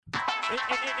Get it,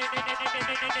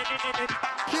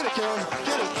 girl.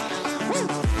 Get it.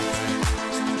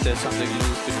 There's something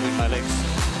loose between my legs,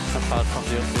 apart from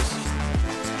the obvious.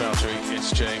 Valtteri,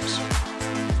 it's James.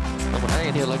 I'm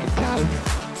hanging here like a cow.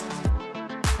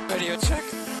 Radio check.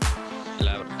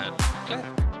 Loud and clear.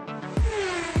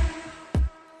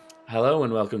 Hello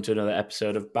and welcome to another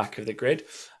episode of Back of the Grid.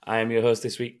 I am your host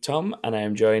this week, Tom, and I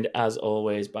am joined as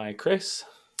always by Chris.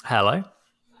 Hello.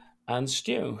 And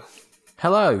Stu.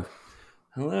 Hello.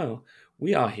 Hello.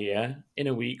 We are here in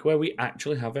a week where we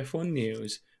actually have F1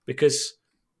 news because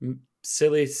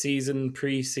silly season,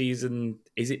 pre-season,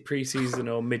 is it pre-season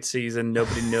or mid-season?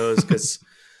 Nobody knows because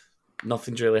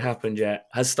nothing's really happened yet.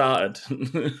 Has started.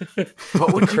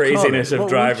 What would the craziness of what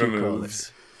driver would you call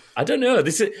moves. I don't know.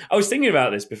 I was thinking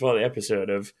about this before the episode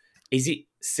of, is it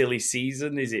silly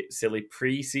season? Is it silly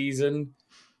pre-season?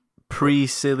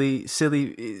 Pre-season.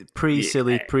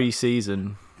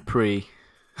 Pre.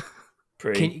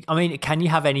 Can you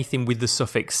have anything with the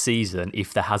suffix season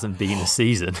if there hasn't been a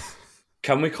season?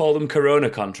 Can we call them Corona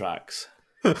contracts?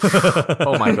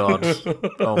 Oh my god.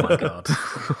 Oh my god.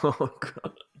 Oh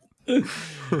god.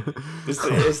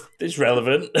 It's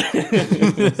relevant.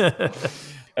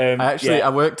 I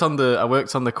worked on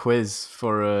the quiz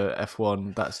for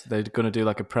F1. They're going to do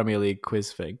like a Premier League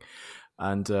quiz thing,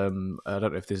 and I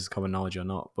don't know if this is common knowledge or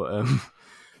not, but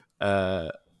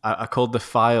I called the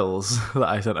files that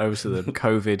I sent over to them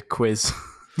COVID quiz,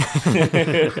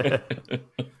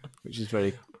 which is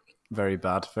very, very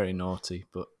bad, very naughty,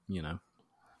 but you know,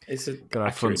 it's a gotta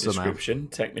have fun somehow. description,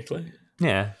 technically.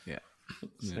 Yeah.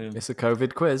 So, It's a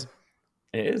COVID quiz.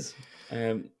 It is.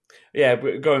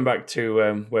 But going back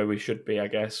to where we should be, I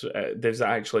guess, there's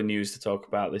actually news to talk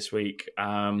about this week.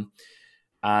 And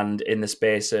in the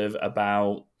space of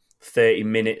about 30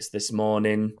 minutes this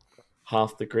morning,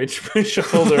 half the grid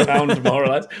shuffled around, more or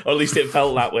less. Or at least it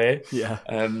felt that way. Yeah.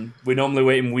 We're normally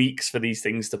waiting weeks for these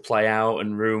things to play out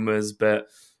and rumours, but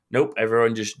nope,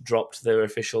 everyone just dropped their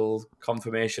official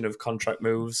confirmation of contract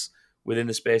moves within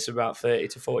the space of about 30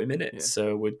 to 40 minutes. Yeah.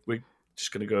 So we're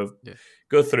just going to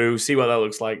go through, see what that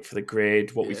looks like for the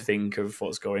grid, what we think of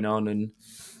what's going on, and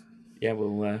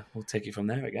we'll take it from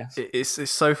there, I guess. It's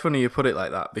so funny you put it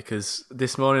like that, because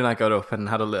this morning I got up and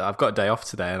had I've got a day off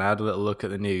today, and I had a little look at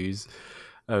the news,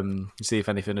 see if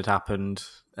anything had happened,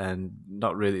 and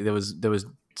not really. There was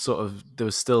still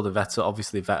the Vettel.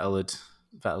 Obviously, Vettel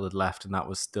had left, and that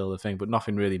was still the thing, but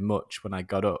nothing really much when I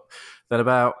got up. Then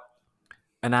about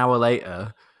an hour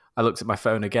later, I looked at my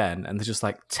phone again, and there's just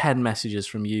like 10 messages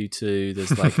from you two.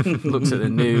 There's like looked at the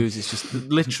news. It's just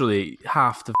literally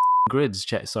half the grids.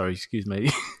 Sorry, excuse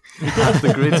me. half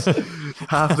the grids changed.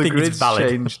 Half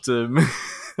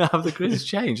the grids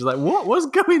changed. Like, what's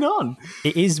going on?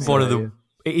 It is It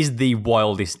is the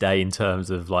wildest day in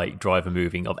terms of like driver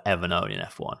moving I've ever known in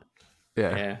F1.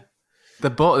 Yeah.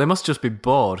 They must just be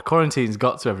bored. Quarantine's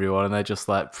got to everyone, and they're just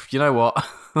like, you know what?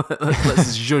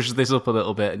 Let's zhuzh this up a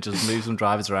little bit and just move some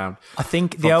drivers around. I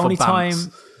think the only time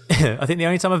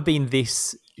I've been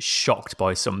this shocked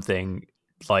by something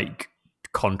like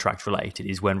contract related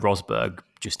is when Rosberg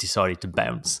just decided to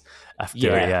bounce after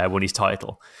he won his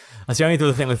title. That's the only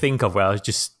other thing I think of where I've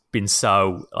just been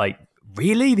so like,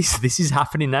 really? This is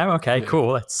happening now? Okay,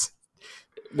 cool.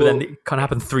 But then it kind of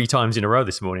happened 3 times in a row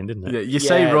this morning, didn't it? Yeah, you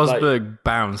say Rosberg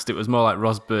bounced. It was more like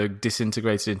Rosberg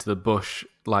disintegrated into the bush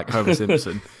like Homer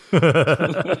Simpson. And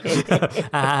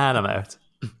I'm out.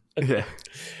 Yeah.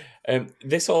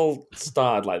 This all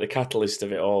started, like the catalyst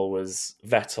of it all was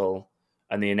Vettel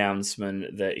and the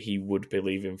announcement that he would be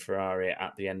leaving Ferrari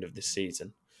at the end of this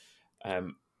season.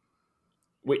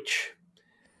 Which...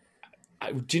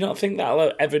 do you not think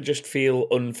that'll ever just feel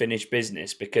unfinished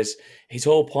business? Because his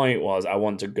whole point was, I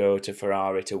want to go to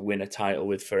Ferrari to win a title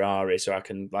with Ferrari so I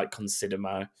can like consider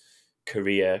my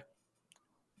career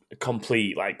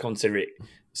complete, like consider it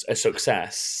a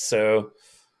success. So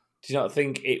do you not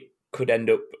think it could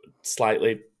end up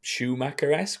slightly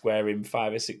Schumacher-esque, where in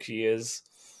 5 or 6 years,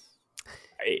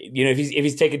 you know, if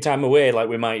he's taking time away, like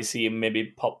we might see him maybe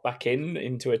pop back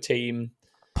into a team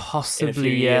possibly in a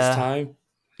few years' time?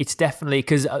 It's definitely,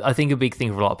 because I think a big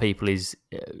thing for a lot of people is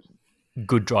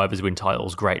good drivers win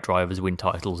titles, great drivers win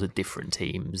titles at different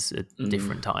teams at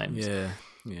different times. Yeah.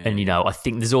 And, you know, I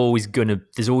think there's always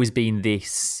been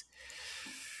this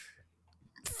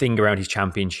thing around his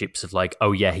championships of like,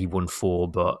 oh yeah, he won 4,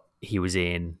 but he was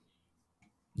in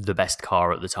the best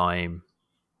car at the time.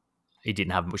 He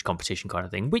didn't have much competition kind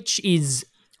of thing, which is,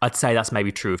 I'd say that's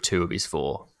maybe true of 2 of his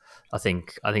 4. I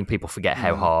think people forget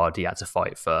how hard he had to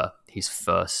fight for his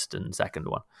first and second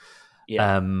one.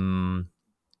 Yeah.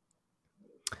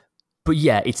 But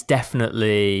yeah, it's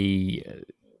definitely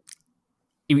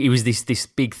it was this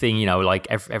big thing, you know, like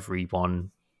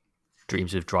everyone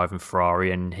dreams of driving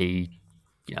Ferrari, and he,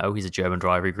 you know, he's a German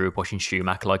driver. He grew up watching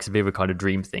Schumacher. Like, it's a bit of a kind of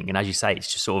dream thing. And as you say,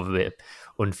 it's just sort of a bit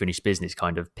unfinished business,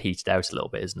 kind of petered out a little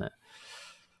bit, isn't it?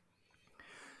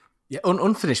 Yeah,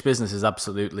 unfinished business is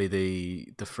absolutely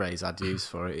the phrase I'd use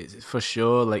for it. It's for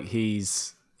sure. Like he.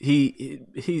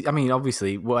 I mean,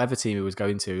 obviously, whatever team he was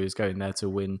going to, he was going there to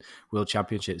win world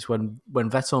championships. When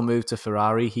Vettel moved to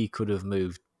Ferrari, he could have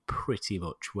moved pretty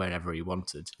much wherever he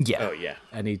wanted. Yeah. Oh yeah.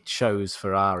 And he chose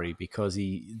Ferrari because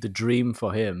the dream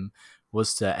for him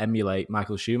was to emulate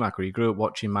Michael Schumacher. He grew up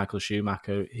watching Michael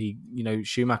Schumacher.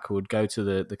 Schumacher would go to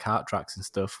the kart tracks and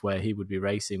stuff where he would be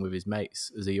racing with his mates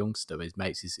as a youngster, his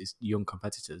mates, his young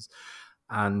competitors.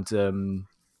 And,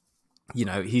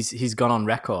 he's gone on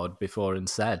record before and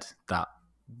said that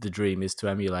the dream is to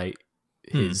emulate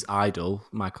his idol,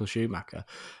 Michael Schumacher.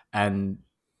 And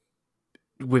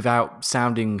without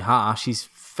sounding harsh, he's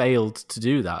failed to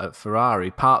do that at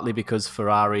Ferrari, partly because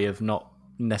Ferrari have not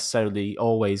necessarily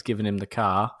always given him the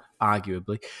car,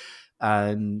 arguably,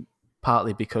 and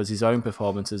partly because his own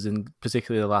performances, in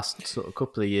particularly the last sort of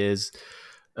couple of years,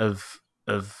 of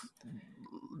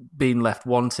being left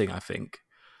wanting, I think.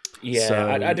 Yeah, So,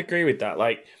 I'd agree with that.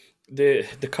 Like, the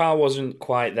car wasn't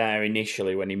quite there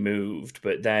initially when he moved,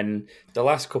 but then the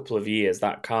last couple of years,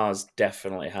 that car's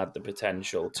definitely had the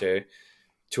potential to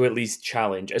at least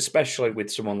challenge, especially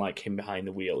with someone like him behind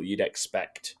the wheel. You'd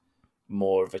expect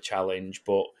more of a challenge,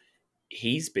 but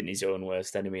he's been his own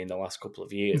worst enemy in the last couple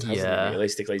of years, hasn't he?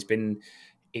 Realistically,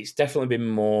 it's definitely been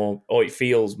more, or it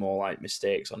feels more like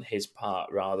mistakes on his part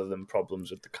rather than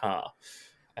problems with the car.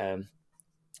 And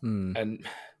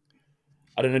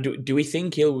I don't know, do we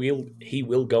think he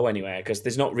will go anywhere? Because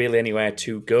there's not really anywhere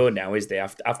to go now, is there?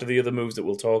 After the other moves that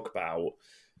we'll talk about,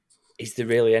 is there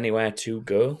really anywhere to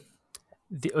go?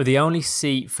 The only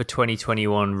seat for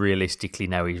 2021 realistically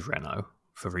now is Renault,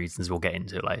 for reasons we'll get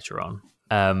into later on.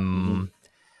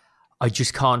 I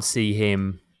just can't see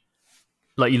him.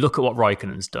 Like, you look at what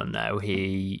Raikkonen's done now.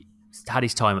 He had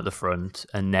his time at the front,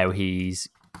 and now he's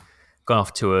gone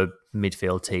off to a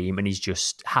midfield team, and he's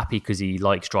just happy because he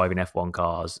likes driving F1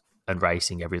 cars and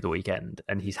racing every other weekend,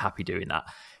 and he's happy doing that.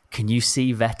 Can you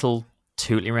see Vettel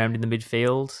tooting around in the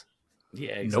midfield?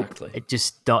 Yeah, exactly. Nope. It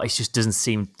just doesn't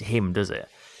seem him, does it?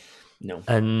 No.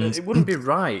 And it wouldn't be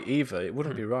right either. It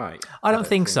wouldn't be right. I don't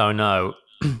think so, no.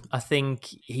 I think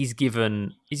he's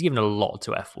given a lot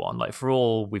to F1. Like, for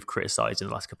all we've criticised in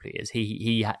the last couple of years,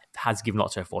 he has given a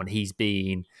lot to F1. He's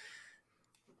been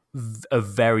a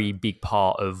very big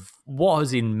part of what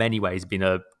has in many ways been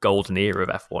a golden era of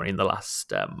F1 in the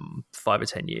last 5 or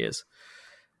 10 years.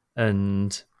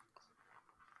 And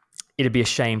it'd be a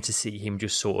shame to see him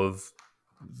just sort of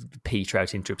peter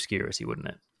out into obscurity, wouldn't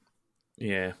it?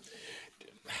 Yeah.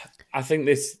 I think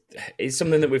this is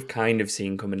something that we've kind of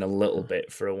seen coming a little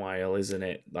bit for a while, isn't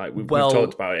it? Like, we've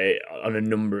talked about it on a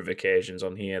number of occasions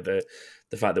on here, the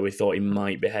fact that we thought he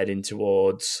might be heading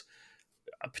towards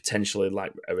potentially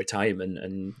like a retirement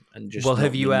and just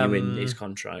have you renewing his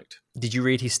contract. Did you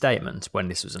read his statement when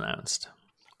this was announced?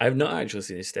 I've not actually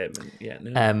seen his statement yet.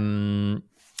 No.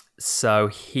 So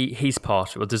he's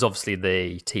part. Well, there's obviously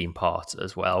the team part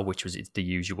as well, which was the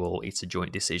usual. It's a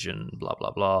joint decision. Blah blah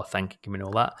blah. Thanking him and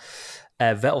all that.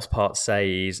 Vettel's part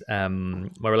says,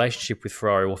 my relationship with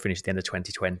Ferrari will finish at the end of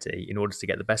 2020. In order to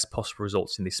get the best possible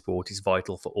results in this sport, it's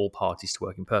vital for all parties to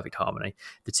work in perfect harmony.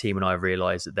 The team and I have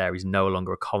realised that there is no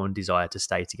longer a common desire to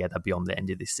stay together beyond the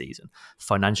end of this season.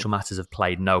 Financial matters have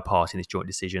played no part in this joint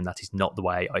decision. That is not the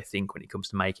way I think when it comes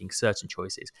to making certain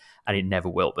choices, and it never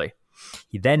will be.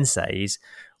 He then says,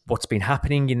 what's been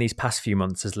happening in these past few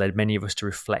months has led many of us to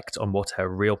reflect on what our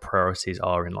real priorities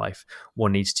are in life.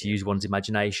 One needs to use one's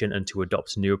imagination and to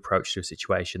adopt a new approach to a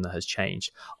situation that has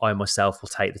changed. I myself will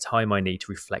take the time I need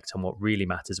to reflect on what really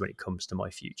matters when it comes to my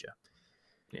future.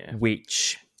 Yeah.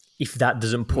 Which, if that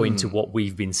doesn't point to what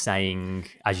we've been saying,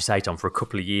 as you say, Tom, for a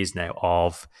couple of years now,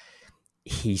 of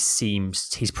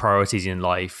his priorities in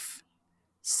life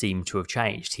seem to have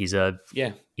changed. He's a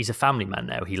family man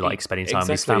now. He likes spending time with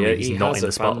his family. He's not in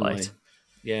the spotlight. Family.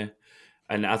 Yeah.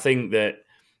 And I think that,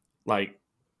 like,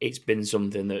 it's been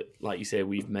something that, like you say,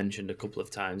 we've mentioned a couple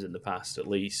of times in the past, at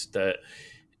least, that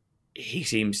he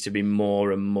seems to be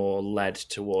more and more led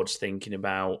towards thinking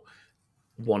about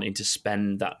wanting to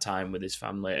spend that time with his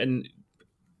family. And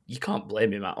you can't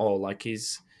blame him at all. Like,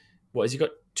 has he got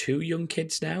 2 young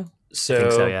kids now? I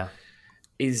think so, yeah.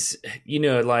 Is,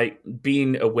 like,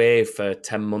 being away for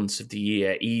 10 months of the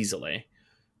year easily,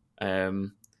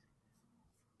 it's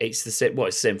the same. Well,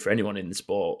 it's the same for anyone in the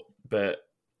sport, but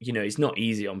it's not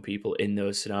easy on people in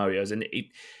those scenarios. And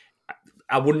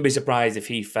I wouldn't be surprised if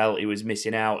he felt he was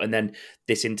missing out. And then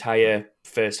this entire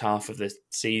first half of the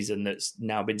season that's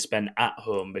now been spent at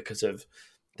home because of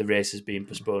the races being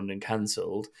postponed and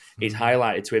cancelled, it's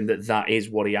highlighted to him that is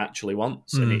what he actually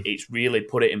wants. And it's really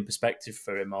put it in perspective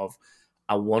for him of,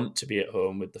 I want to be at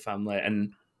home with the family.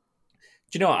 And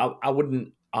do you know, I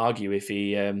wouldn't argue if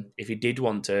he did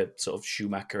want to sort of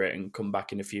Schumacher it and come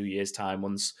back in a few years' time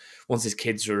once his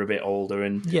kids are a bit older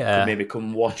and could maybe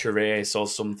come watch a race or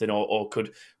something, or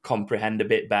could comprehend a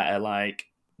bit better, like,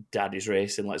 Dad is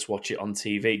racing, let's watch it on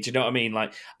TV. Do you know what I mean?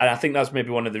 Like, and I think that's maybe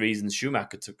one of the reasons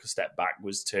Schumacher took a step back,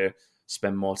 was to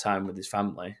spend more time with his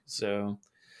family. So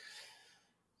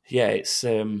yeah, it's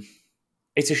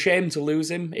a shame to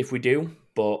lose him if we do,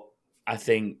 but I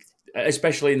think,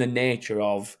 especially in the nature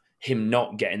of him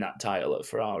not getting that title at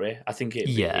Ferrari, I think it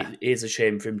is a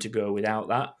shame for him to go without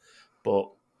that.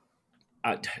 But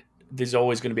there's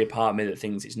always going to be a part of me that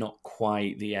thinks it's not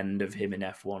quite the end of him in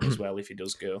F1 as well if he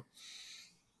does go.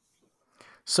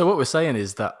 So what we're saying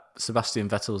is that Sebastian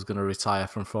Vettel is going to retire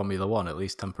from Formula One, at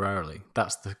least temporarily.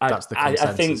 That's the consensus.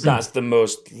 I think that's the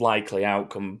most likely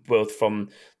outcome, both from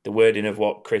the wording of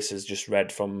what Chris has just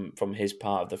read from his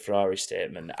part of the Ferrari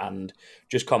statement, and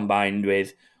just combined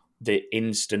with the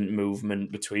instant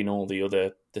movement between all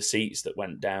the seats that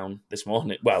went down this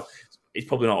morning. Well, it's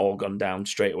probably not all gone down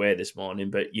straight away this morning,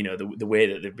 but you know, the way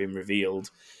that they've been revealed,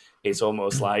 it's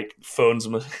almost like phones,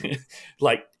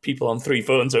 like people on 3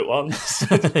 phones at once.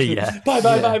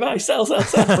 Buy, sell.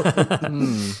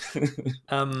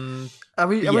 Are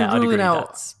we ruling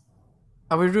out?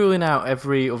 Are we ruling out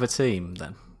every other team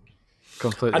then?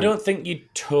 Completely. I don't think you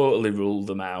totally rule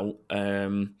them out.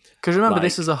 Because remember,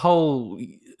 this is a whole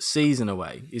season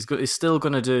away. He's still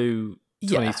going to do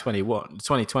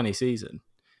 2020 season.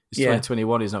 It's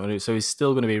 2021. He's not going to do. So he's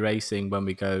still going to be racing when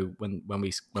we go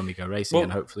racing,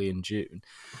 and hopefully in June.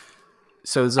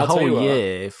 So there's a whole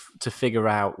year to figure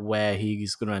out where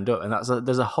he's going to end up, and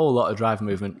there's a whole lot of driver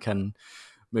movement can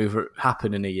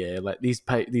happen in a year. Like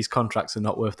these contracts are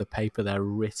not worth the paper they're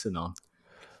written on.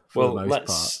 For the most part.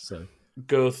 So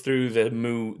go through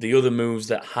the other moves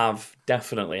that have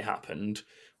definitely happened,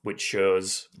 which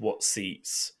shows what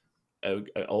seats are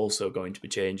also going to be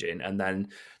changing, and then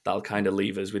that'll kind of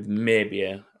leave us with maybe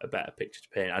a better picture to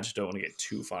paint. I just don't want to get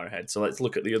too far ahead, so let's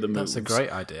look at the other moves. That's a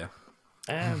great idea.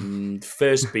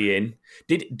 First being,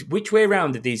 which way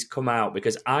around did these come out?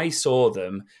 Because I saw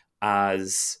them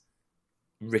as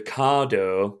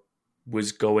Ricciardo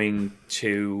was going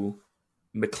to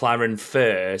McLaren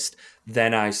first,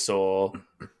 then I saw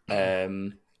that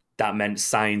meant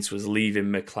Sainz was leaving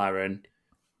McLaren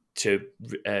to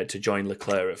join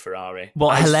Leclerc at Ferrari. Well,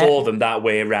 I saw them that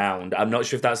way around. I'm not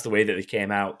sure if that's the way that they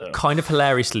came out, though. Kind of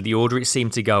hilariously, the order it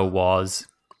seemed to go was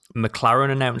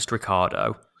McLaren announced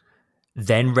Ricciardo,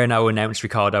 then Renault announced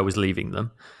Ricciardo was leaving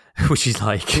them, which is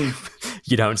like,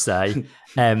 you don't say.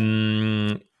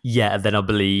 Then I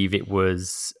believe it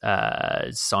was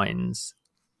Sainz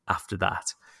after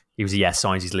that. It was,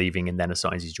 Sainz is leaving and then a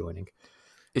Sainz is joining.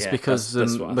 It's because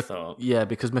that's what I thought.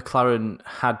 Because McLaren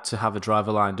had to have a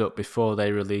driver lined up before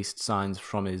they released Sainz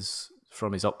from his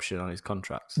option on his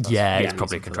contract. It's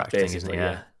probably a contract thing, isn't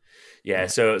it? Yeah.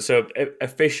 So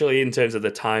officially, in terms of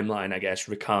the timeline, I guess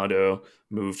Ricciardo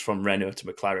moved from Renault to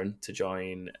McLaren to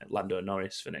join Lando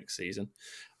Norris for next season,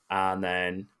 and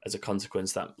then as a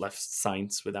consequence, that left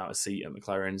Sainz without a seat at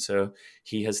McLaren. So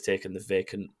he has taken the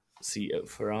vacant seat at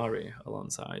Ferrari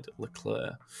alongside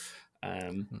Leclerc.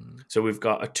 So we've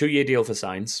got a 2-year deal for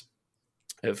Sainz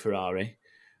at Ferrari.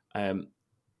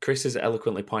 Chris has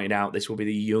eloquently pointed out this will be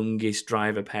the youngest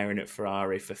driver pairing at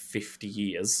Ferrari for 50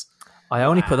 years. I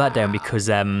only put that down because,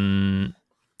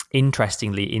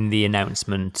 interestingly, in the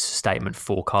announcement statement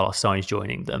for Carlos Sainz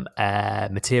joining them,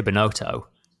 Mattia Binotto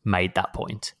made that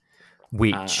point,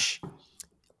 which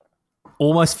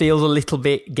almost feels a little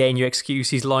bit getting your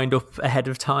excuses lined up ahead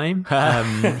of time.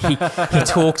 He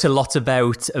talked a lot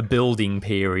about a building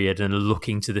period and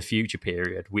looking to the future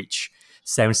period, which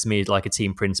sounds to me like a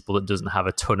team principal that doesn't have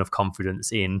a ton of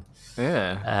confidence in.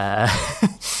 Yeah.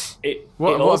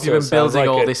 What have you been building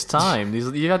all this time?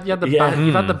 You've had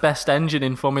the best engine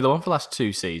in Formula One for the last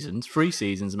 2 seasons, 3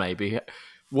 seasons maybe.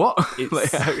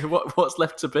 What's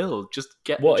left to build? Just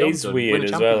get what the job is done, weird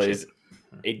as well is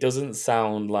it doesn't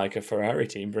sound like a Ferrari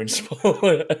team principal.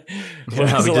 When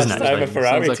was the last time a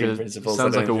Ferrari team principal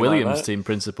sounds like a Williams team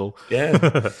principal.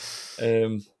 Yeah.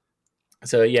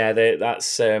 So yeah,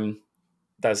 that's a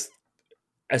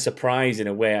surprise in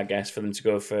a way, I guess, for them to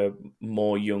go for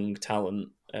more young talent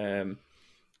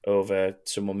over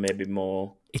someone maybe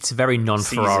more. It's a very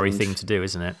non-Ferrari seasoned thing to do,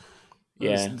 isn't it?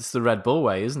 Yeah, it's the Red Bull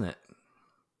way, isn't it?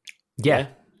 Yeah.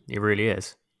 It really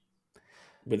is.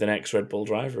 With an ex-Red Bull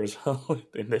driver as well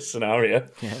in this scenario.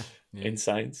 Yeah. In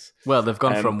Sainz. Well, they've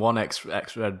gone from one ex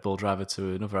Red Bull driver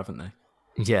to another, haven't they?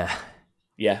 Yeah.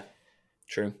 Yeah,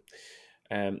 true.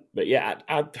 But yeah,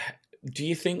 do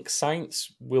you think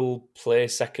Sainz will play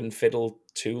second fiddle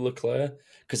to Leclerc?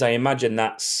 Because I imagine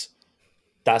that's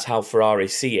how Ferrari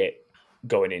see it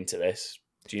going into this.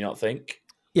 Do you not think?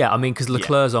 Yeah, I mean, because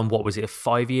Leclerc's on, what was it, a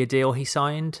 5-year deal he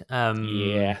signed?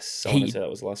 Yes, I want to say that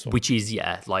was the last one. Which is,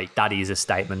 like, that is a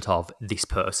statement of this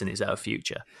person is our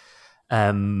future.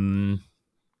 I'm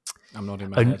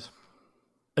nodding my head.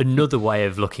 Another way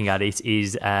of looking at it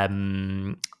is a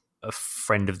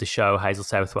friend of the show, Hazel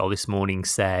Southwell, this morning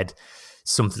said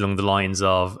something along the lines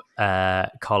of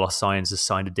Carlos Sainz has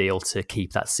signed a deal to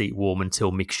keep that seat warm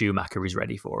until Mick Schumacher is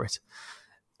ready for it.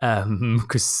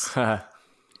 Because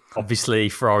obviously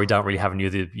Ferrari don't really have any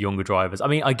other younger drivers. I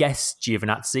mean, I guess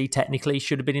Giovinazzi technically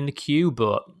should have been in the queue,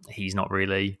 but he's not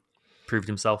really proved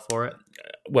himself for it.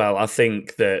 Well, I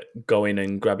think that going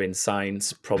and grabbing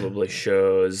Sainz probably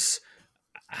shows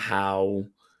how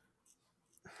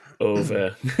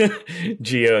over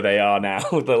Gio they are now.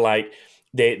 They're like,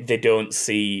 they don't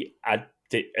see, at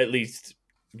least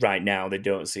right now, they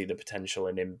don't see the potential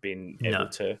in him being able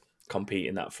to compete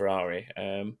in that Ferrari.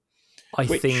 I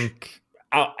think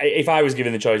if I was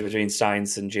given the choice between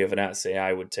Sainz and Giovinazzi,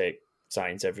 I would take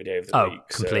Sainz every day of the week.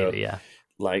 Completely, yeah.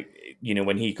 Like,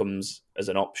 when he comes as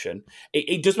an option,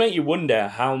 it does make you wonder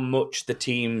how much the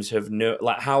teams have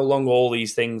how long all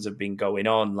these things have been going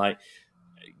on. Like,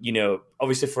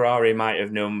 obviously Ferrari might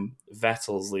have known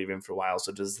Vettel's leaving for a while.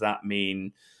 So does that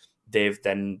mean they've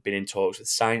then been in talks with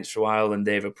Sainz for a while and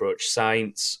they've approached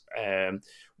Sainz,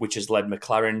 which has led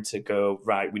McLaren to go,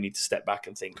 right, we need to step back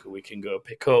and think who we can go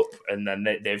pick up. And then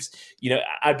they've,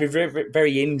 I'd be very,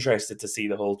 very interested to see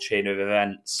the whole chain of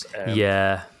events.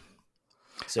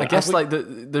 So I guess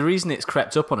the reason it's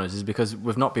crept up on us is because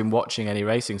we've not been watching any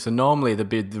racing. So normally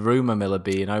the rumour mill would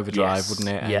be in overdrive, wouldn't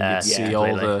it? And you'd see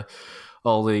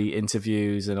all the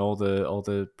interviews and all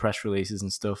the press releases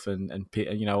and stuff, and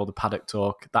all the paddock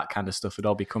talk, that kind of stuff would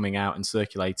all be coming out and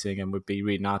circulating, and we'd be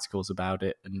reading articles about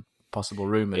it and possible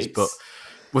rumours. But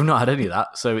we've not had any of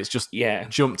that, so it's just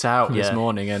jumped out this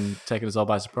morning and taken us all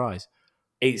by surprise.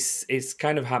 It's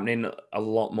kind of happening a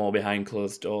lot more behind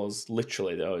closed doors,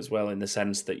 literally, though, as well, in the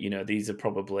sense that, these are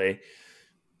probably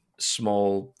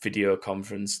small video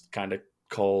conference kind of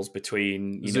calls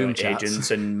between, Zoom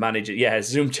agents and managers. Yeah,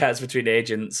 Zoom chats between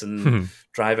agents and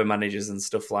driver managers and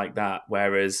stuff like that.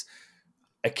 Whereas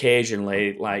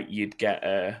occasionally, like, you'd get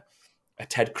a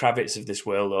Ted Kravitz of this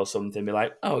world or something, be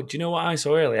like, oh, do you know what I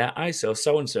saw earlier? I saw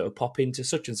so-and-so pop into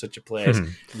such and such a place.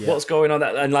 What's going on?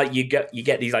 And like you get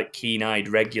these like keen-eyed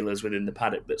regulars within the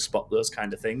paddock that spot those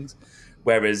kind of things.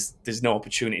 Whereas there's no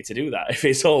opportunity to do that if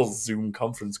it's all Zoom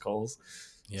conference calls.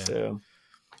 Yeah. So,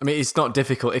 I mean, it's not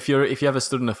difficult. If you ever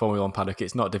stood in a Formula One paddock,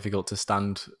 it's not difficult to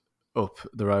stand up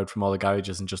the road from all the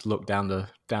garages and just look down the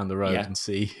road and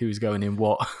see who's going in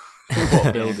what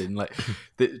building. Like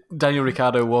Daniel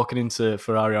Ricciardo walking into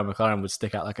Ferrari or McLaren would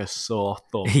stick out like a sore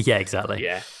thumb. Yeah, exactly.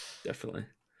 Yeah, definitely.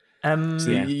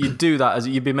 You do that as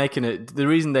you'd be making it. The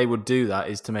reason they would do that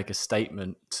is to make a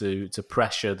statement to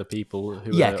pressure the people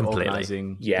who are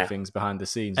organising the things behind the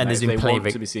scenes. And if they want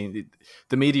to be seen,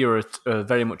 the media are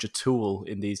very much a tool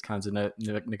in these kinds of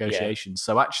negotiations.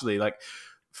 So actually, like,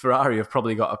 Ferrari have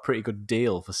probably got a pretty good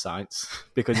deal for Sainz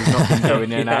because he's not been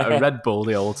going in and out of Red Bull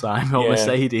the whole time or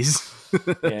Mercedes.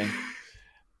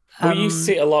 Well, you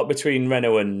see it a lot between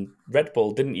Renault and Red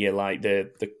Bull, didn't you? Like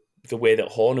the way that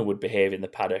Horner would behave in the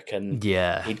paddock, and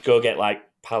he'd go get like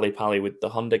pally with the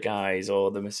Honda guys or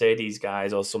the Mercedes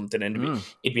guys or something, and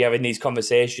he'd be having these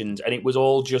conversations, and it was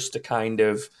all just to kind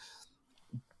of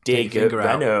dig at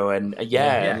Renault and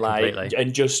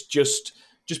and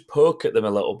just poke at them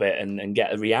a little bit and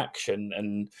get a reaction.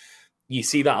 And you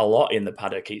see that a lot in the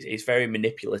paddock. It's very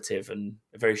manipulative and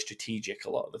very strategic, a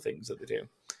lot of the things that they do.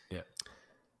 Yeah.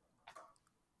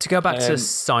 To go back to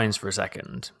Sainz for a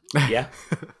second. Yeah.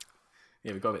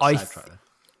 Yeah, we've got a bit sidetracked there.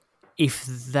 If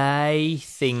they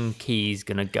think he's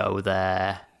going to go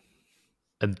there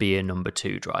and be a number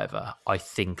 2 driver, I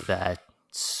think they're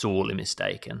sorely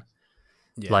mistaken.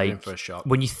 Yeah, like, in for a shock.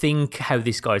 When you think how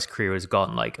this guy's career has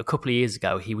gone, like a couple of years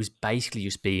ago, he was basically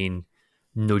just being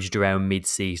nudged around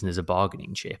mid-season as a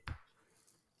bargaining chip.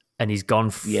 And he's gone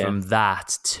from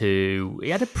that to... He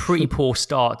had a pretty poor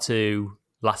start to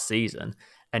last season,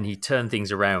 and he turned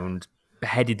things around,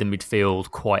 headed the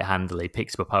midfield quite handily,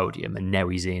 picked up a podium, and now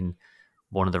he's in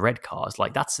one of the red cars.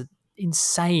 Like, that's an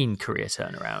insane career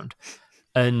turnaround.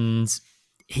 And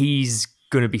he's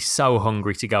going to be so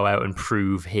hungry to go out and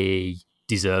prove he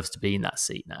deserves to be in that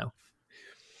seat now.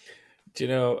 Do you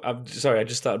know, I'm sorry, I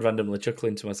just started randomly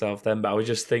chuckling to myself then, but I was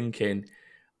just thinking,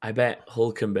 I bet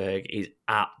Hulkenberg is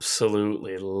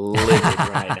absolutely livid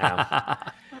right now.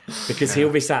 Because he'll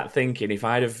be sat thinking, if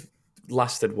I'd have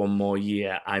lasted one more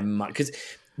year, I might... Because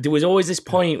there was always this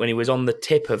point when he was on the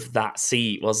tip of that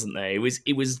seat, wasn't there? It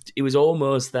was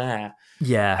almost there.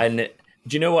 Yeah. And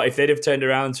do you know what? If they'd have turned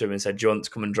around to him and said, do you want to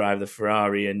come and drive the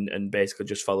Ferrari and basically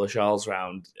just follow Charles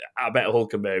round, I bet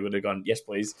Hulkenberg would have gone, yes,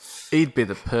 please. He'd be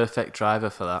the perfect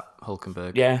driver for that,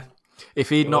 Hulkenberg. Yeah. If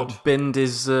he'd not binned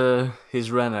his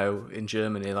Renault in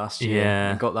Germany last year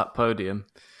and got that podium,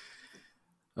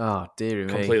 oh, dearie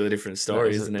me. Completely different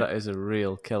story, isn't it? That is a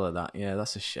real killer, that. Yeah,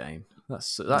 that's a shame.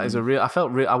 That is a real...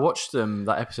 I watched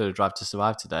that episode of Drive to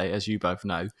Survive today, as you both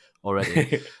know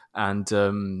already,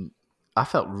 and... I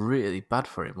felt really bad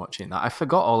for him watching that. I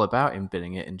forgot all about him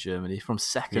binning it in Germany from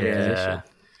second position.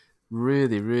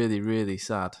 Really, really, really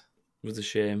sad. It was a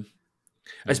shame.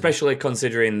 Especially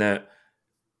considering that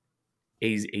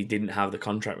he didn't have the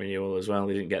contract renewal as well.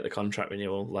 He didn't get the contract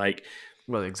renewal.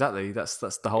 Well, exactly. That's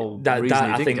the whole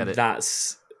reason he didn't get it.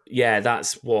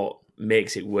 That's what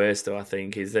makes it worse, though, I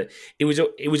think, is that it was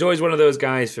always one of those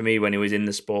guys for me when he was in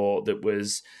the sport that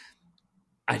was...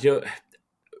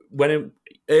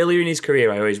 Earlier in his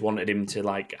career, I always wanted him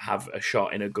to have a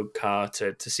shot in a good car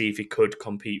to see if he could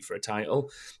compete for a title.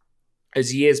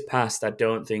 As years passed, I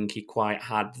don't think he quite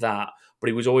had that, but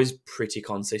he was always pretty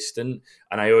consistent.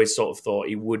 And I always sort of thought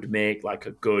he would make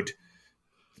a good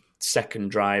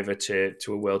second driver to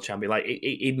a world champion.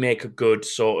 He'd make a good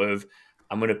sort of,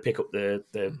 I'm going to pick up the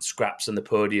scraps and the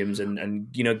podiums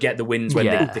and get the wins when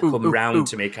they come round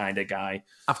to me kind of guy.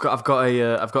 I've got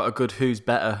a good who's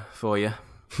better for you.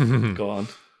 Go on.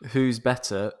 Who's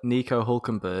better, Nico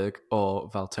Hulkenberg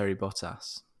or Valtteri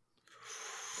Bottas?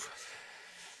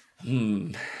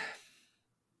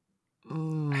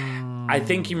 I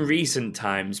think in recent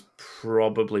times,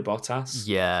 probably Bottas.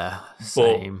 Yeah,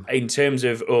 same. But in terms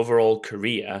of overall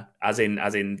career, as in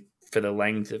for the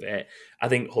length of it, I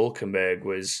think Hulkenberg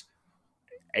was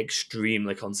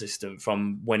extremely consistent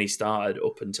from when he started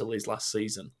up until his last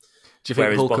season. Do you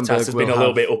think Bottas has been a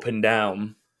little bit up and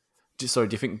down? Sorry,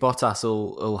 do you think Bottas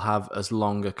will have as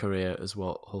long a career as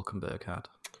what Hulkenberg had?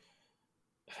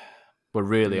 We're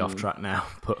really off track now,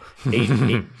 but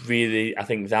it really, I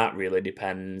think that really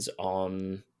depends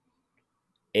on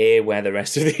where the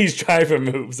rest of these driver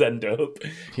moves end up,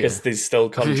 because there's still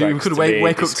contracts. You could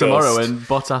wake up tomorrow and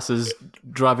Bottas is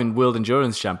driving World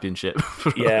Endurance Championship.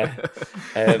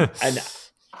 And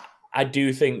I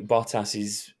do think Bottas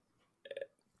is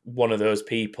one of those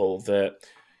people that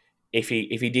if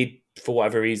he did, for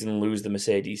whatever reason, lose the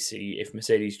Mercedes seat, if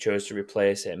Mercedes chose to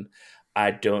replace him,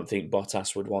 I don't think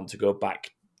Bottas would want to go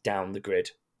back down the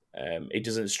grid. It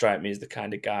doesn't strike me as the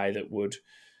kind of guy that would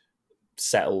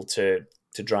settle to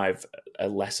drive a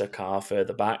lesser car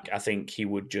further back. I think he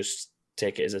would just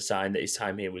take it as a sign that his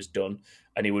time here was done,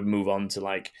 and he would move on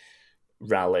to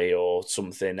rally or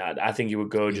something. I think he would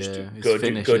go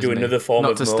do another form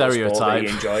of motorsport that he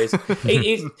enjoys.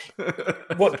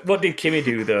 What did Kimi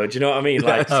do though? Do you know what I mean?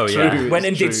 Went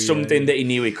and did something that he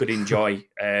knew he could enjoy,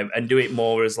 and do it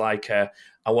more as I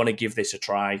want to give this a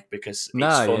try because it's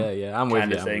fun. I'm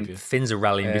with you. Finns are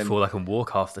rallying before they can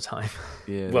walk half the time.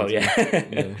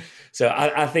 Yeah. So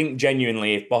I think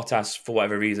genuinely, if Bottas for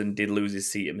whatever reason did lose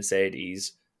his seat at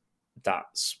Mercedes,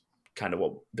 that's kind of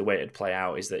what the way it'd play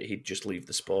out, is that he'd just leave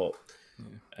the sport.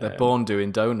 They're born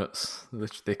doing donuts.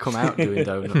 They come out doing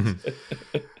donuts.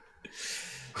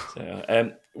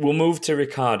 So we'll move to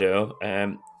Ricciardo.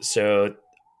 So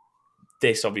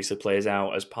this obviously plays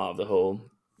out as part of the whole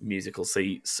musical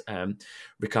seats.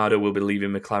 Ricciardo will be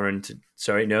leaving McLaren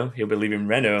he'll be leaving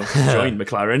Renault to join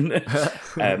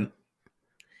McLaren.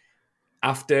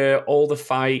 After all the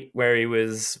fight where he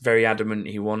was very adamant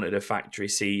he wanted a factory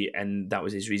seat and that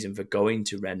was his reason for going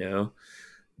to Renault,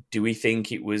 do we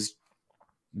think it was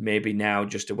maybe now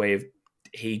just a way of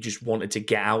he just wanted to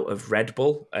get out of Red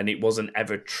Bull and it wasn't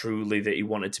ever truly that he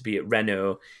wanted to be at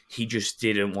Renault, he just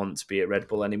didn't want to be at Red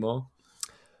Bull anymore?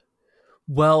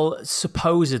 Well,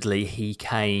 supposedly he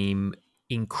came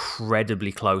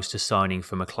incredibly close to signing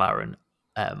for McLaren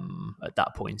at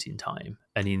that point in time,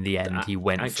 and in the end he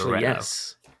went for Renault.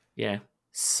 Yes. Yeah.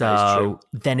 So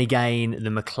then again, the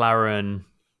McLaren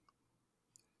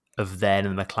of then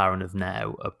and the McLaren of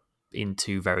now are in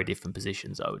two very different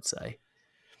positions, I would say.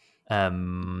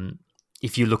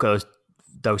 If you look at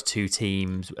those two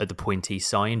teams at the point he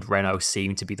signed, Renault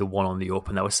seemed to be the one on the up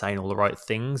and they were saying all the right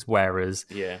things, whereas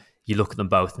you look at them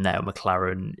both now,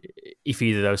 McLaren, if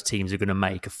either of those teams are going to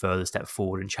make a further step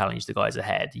forward and challenge the guys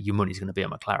ahead, your money's going to be on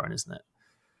McLaren, isn't it?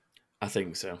 I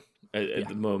think so. At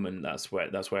the moment, that's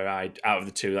where I'd out of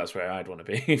the two, that's where I'd want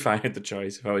to be if I had the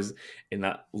choice. If I was in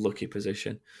that lucky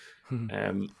position,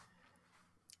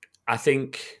 I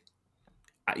think,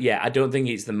 I don't think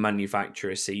it's the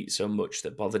manufacturer seat so much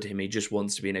that bothered him. He just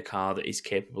wants to be in a car that is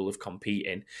capable of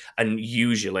competing, and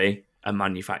usually a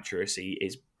manufacturer seat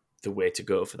is the way to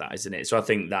go for that, isn't it? So I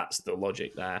think that's the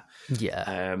logic there.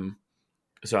 Yeah.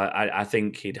 So I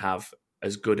think he'd have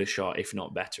as good a shot, if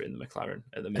not better, in the McLaren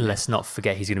at the minute. Let's not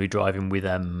forget he's going to be driving with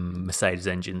Mercedes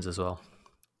engines as well.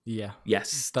 Yeah.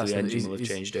 Yes, the engine will have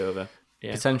changed over.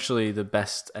 Yeah. Potentially the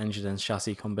best engine and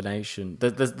chassis combination.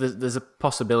 There's a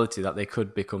possibility that they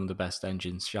could become the best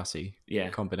engine chassis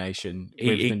combination.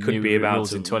 He could be about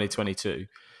rules in 2022.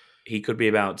 He could be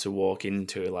about to walk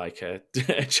into like a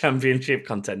championship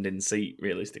contending seat,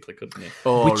 realistically, couldn't he?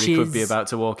 Or he could be about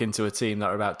to walk into a team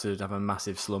that are about to have a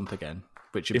massive slump again,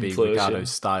 which would be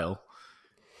Ricciardo's style.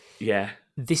 Yeah.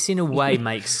 This, in a way,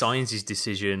 makes Sainz's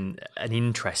decision an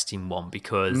interesting one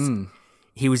because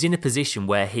he was in a position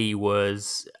where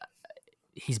he's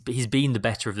been the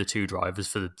better of the two drivers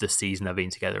for the season they've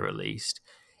been together. At least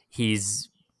he's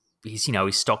his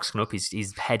stock's gone up.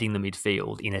 He's heading the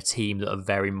midfield in a team that are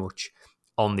very much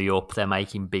on the up. They're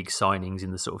making big signings in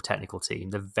the sort of technical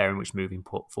team. They're very much moving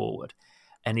forward,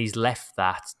 and he's left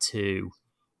that to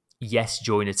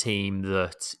join a team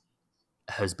that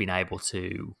has been able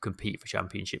to compete for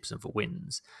championships and for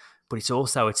wins. But it's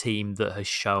also a team that has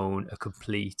shown a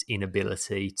complete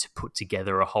inability to put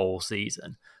together a whole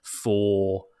season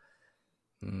for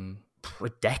a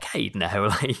decade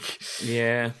now.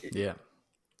 Yeah.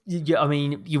 I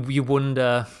mean, you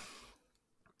wonder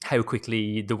how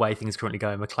quickly the way things currently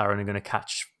go in McLaren are going to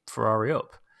catch Ferrari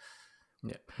up.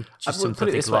 Yeah, just something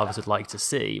I think lovers would like to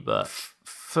see. But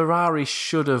Ferrari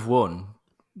should have won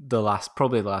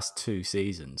probably the last 2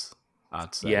 seasons.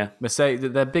 I'd say. Yeah,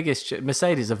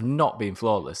 Mercedes have not been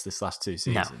flawless this last 2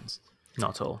 seasons. No,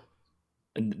 not at all.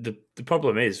 And the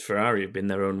problem is Ferrari have been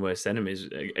their own worst enemies.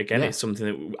 Again, it's something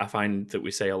that I find that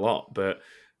we say a lot, but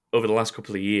over the last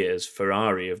couple of years,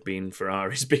 Ferrari have been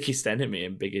Ferrari's biggest enemy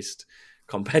and biggest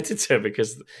competitor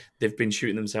because they've been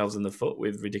shooting themselves in the foot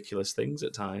with ridiculous things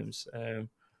at times.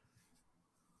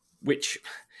 Which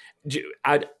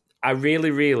I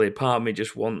really, part of me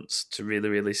just wants to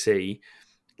really see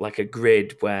like a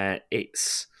grid where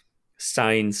it's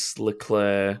Sainz,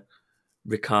 Leclerc,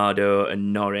 Ricciardo,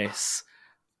 and Norris.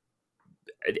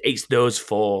 It's those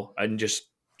 4, and just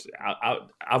I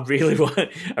really want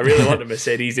a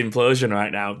Mercedes implosion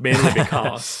right now, mainly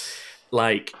because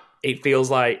like it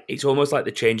feels like it's almost like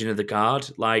the changing of the guard.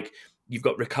 Like you've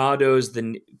got Ricciardo's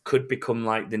could become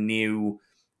like the new.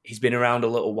 He's been around a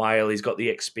little while. He's got the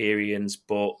experience,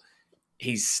 but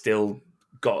he's still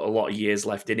got a lot of years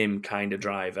left in him kind of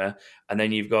driver. And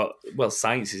then you've got,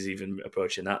 Sainz is even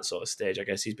approaching that sort of stage. I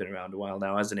guess he's been around a while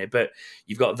now, hasn't he? But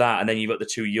you've got that, and then you've got the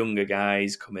 2 younger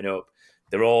guys coming up.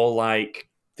 They're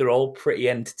all pretty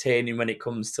entertaining when it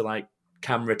comes to like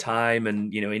camera time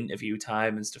and, interview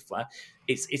time and stuff like that.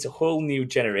 It's a whole new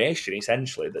generation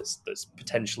essentially that's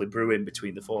potentially brewing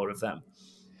between the 4 of them.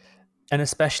 And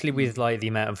especially with like the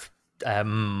amount of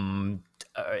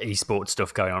esports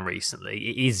stuff going on recently,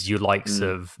 it is your likes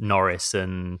of Norris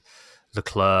and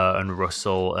Leclerc and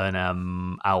Russell and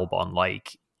Albon.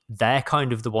 Like they're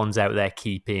kind of the ones out there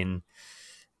keeping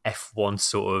F1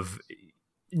 sort of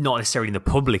not necessarily in the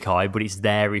public eye, but it's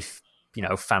there if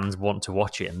fans want to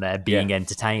watch it and they're being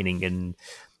entertaining. And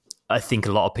I think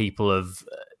a lot of people have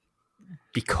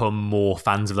become more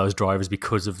fans of those drivers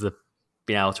because of the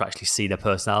being able to actually see their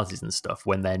personalities and stuff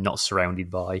when they're not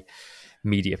surrounded by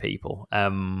media people.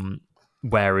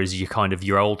 Whereas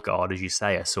your old guard, as you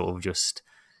say, are sort of just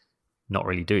not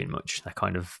really doing much. They're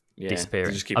kind of disappearing.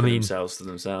 They're just keeping themselves to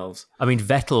themselves. I mean,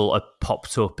 Vettel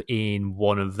popped up in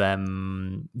one of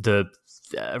them, the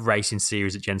racing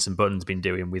series that Jenson Button's been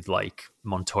doing with like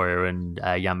Montoya and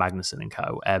Jan Magnussen and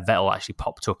co. Vettel actually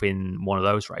popped up in one of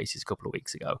those races a couple of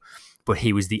weeks ago, but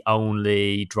he was the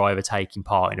only driver taking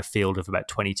part in a field of about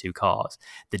 22 cars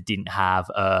that didn't have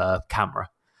a camera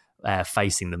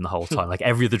facing them the whole time. Like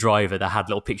every other driver that had a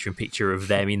little picture-in-picture of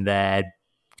them in their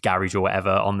garage or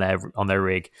whatever on their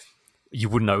rig, you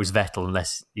wouldn't know it was Vettel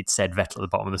unless it said Vettel at the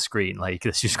bottom of the screen. Like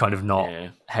that's just kind of not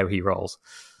how he rolls.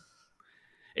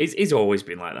 He's always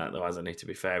been like that, though, hasn't he? To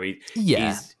be fair,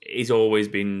 he's always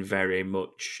been very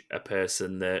much a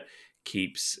person that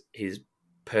keeps his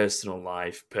personal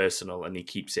life personal, and he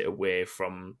keeps it away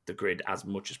from the grid as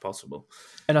much as possible.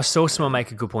 And I saw someone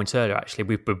make a good point earlier. Actually,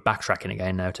 we're backtracking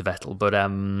again now to Vettel, but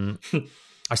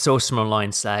I saw someone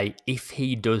online say if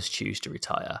he does choose to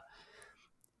retire,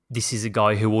 this is a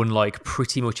guy who, unlike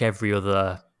pretty much every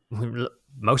other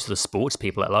most of the sports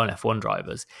people, let alone F1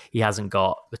 drivers. He hasn't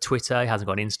got a Twitter, he hasn't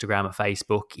got Instagram or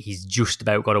Facebook. He's just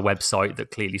about got a website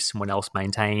that clearly someone else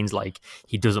maintains. Like,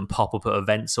 he doesn't pop up at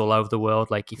events all over the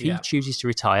world. Like, if he chooses to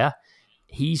retire,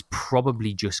 he's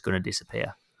probably just going to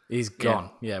disappear. He's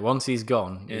gone. Yeah, once he's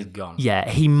gone, he's gone. Yeah,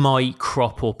 he might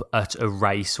crop up at a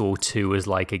race or two as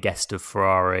like a guest of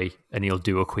Ferrari, and he'll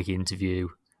do a quick interview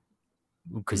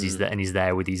because he's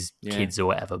there with his kids or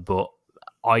whatever. But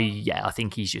I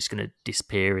think he's just going to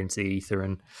disappear into the ether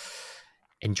and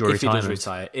enjoy retirement.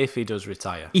 If he does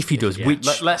retire.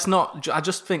 Which let's not. I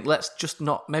just think let's just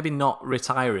not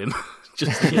retire him.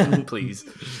 Just please.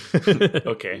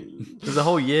 Okay. There's a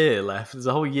whole year left. There's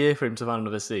a whole year for him to find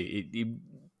another seat.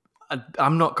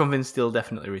 I'm not convinced he'll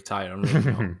definitely retire. I'm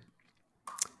really not.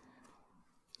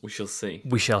 We shall see.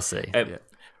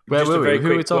 Where were we?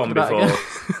 Who are we talking about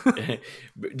again?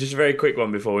 Just a very quick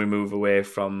one before we move away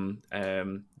from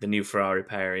the new Ferrari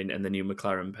pairing and the new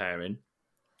McLaren pairing.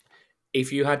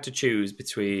 If you had to choose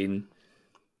between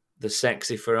the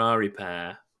sexy Ferrari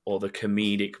pair or the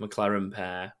comedic McLaren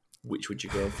pair, which would you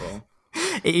go for?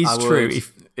 It is true.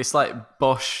 It's like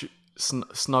Bosch,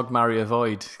 snog, marry,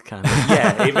 avoid kind of.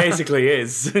 Yeah, it basically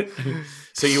is.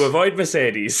 So you avoid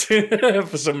Mercedes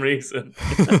for some reason.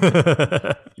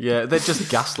 Yeah, they'd just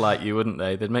gaslight you, wouldn't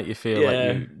they? They'd make you feel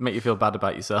make you feel bad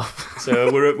about yourself.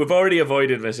 So we've already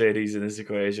avoided Mercedes in this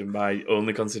equation by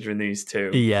only considering these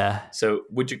two. Yeah. So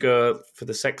would you go for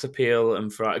the sex appeal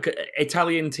and Ferrari?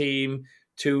 Italian team,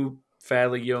 two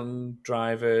fairly young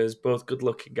drivers, both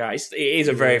good-looking guys. It is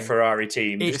a very Ferrari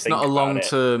team. It's not a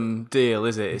long-term deal,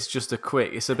 is it? It's just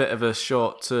it's a bit of a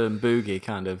short-term boogie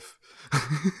kind of.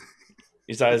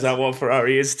 Is that what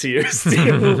Ferrari is to you,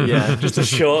 Steve? Yeah. Just a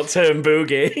short-term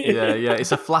boogie. Yeah.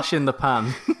 It's a flash in the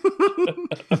pan.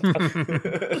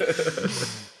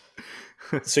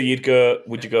 So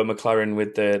would you go McLaren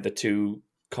with the two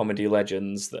comedy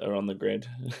legends that are on the grid?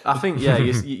 I think,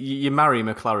 you marry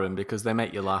McLaren because they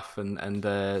make you laugh and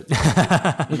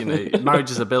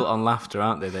marriages are built on laughter,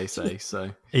 aren't they? They say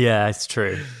so. Yeah, it's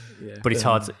true. Yeah. But it's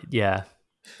hard.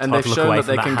 And they've shown that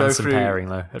they can go through pairing,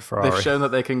 though, at Ferrari. They've shown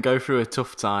that they can go through a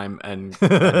tough time and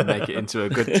make it into a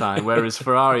good time. Whereas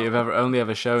Ferrari have only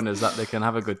ever shown us that they can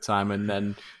have a good time and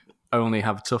then only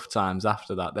have tough times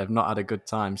after that. They've not had a good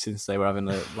time since they were having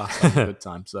a good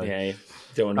time. So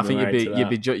don't I think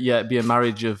it'd be a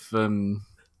marriage of there'd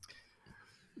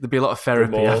be a lot of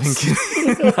therapy. Remorse. I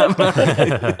think.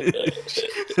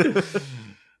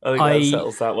 I think that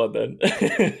settles that one then.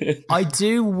 I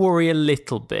do worry a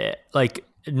little bit. Like,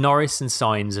 Norris and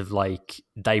Sainz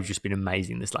they've just been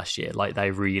amazing this last year. Like,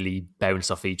 they really bounced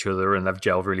off each other and they've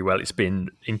gelled really well. It's been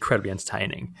incredibly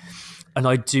entertaining. And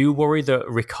I do worry that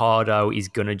Ricciardo is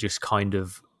going to just kind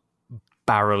of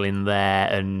barrel in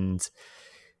there. And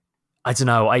I don't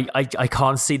know. I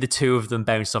can't see the two of them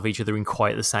bounce off each other in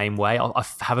quite the same way. I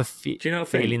have a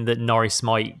feeling that Norris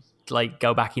might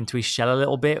go back into his shell a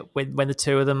little bit when the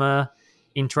two of them are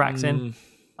interacting.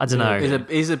 I don't know.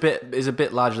 He's a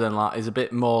bit larger than life. He's a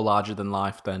bit more larger than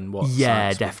life than what.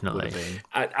 Yeah, Sainz definitely. would have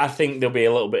been. I think there'll be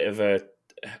a little bit of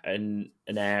an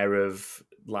air of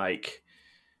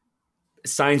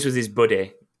Sainz was his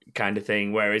buddy kind of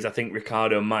thing, whereas I think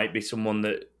Ricciardo might be someone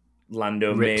that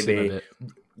Lando maybe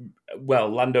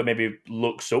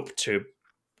looks up to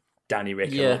Danny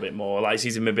Ric a little bit more. Like,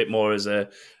 sees him a bit more as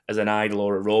an idol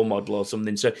or a role model or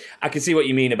something. So I can see what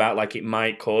you mean about it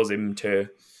might cause him to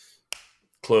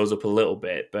close up a little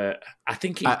bit, but I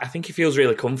think he feels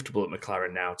really comfortable at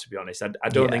McLaren now, to be honest. I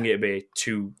don't think it'd be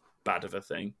too bad of a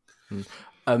thing.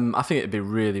 I think it'd be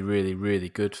really, really, really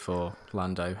good for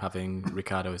Lando having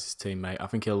Ricciardo as his teammate. I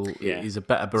think he's a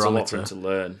better barometer. It's a lot for him to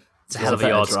learn. It's a hell of a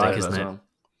yardstick, isn't it?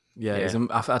 Yeah.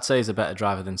 I'd say he's a better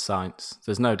driver than Sainz.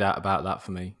 There's no doubt about that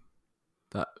for me.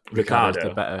 That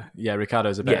Ricciardo.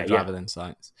 Ricciardo's a better driver than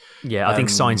Sainz. Yeah, I think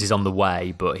Sainz is on the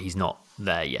way, but he's not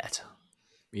there yet.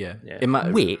 Yeah.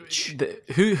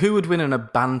 Who would win in a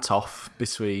bant-off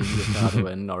between Ricciardo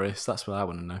and Norris? That's what I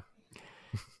want to know.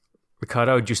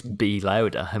 Ricciardo would just be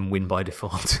louder and win by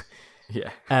default. Yeah.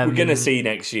 We're going to see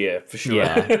next year, for sure.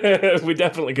 Yeah. We're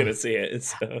definitely going to see it.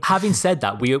 So. Having said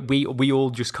that, we all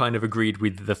just kind of agreed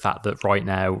with the fact that right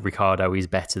now Ricciardo is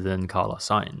better than Carlos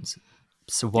Sainz.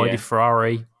 So why did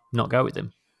Ferrari not go with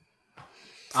him?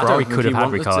 Ferrari could have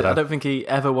had Ricciardo. I don't think he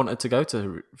ever wanted to go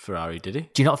to Ferrari, did he?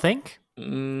 Do you not think?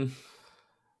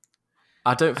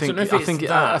 I don't think.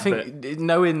 I think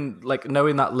knowing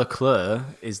that Leclerc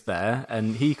is there,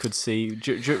 and he could see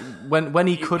when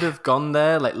he could have gone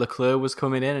there. Like, Leclerc was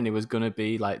coming in, and he was going to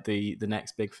be like the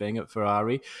next big thing at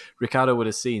Ferrari. Ricciardo would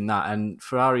have seen that, and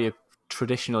Ferrari are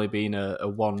traditionally been a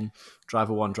one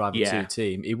driver two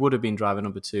team. He would have been driver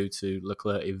number 2 to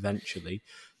Leclerc eventually.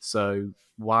 So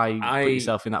why put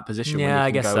yourself in that position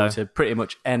when you can go to pretty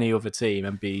much any other team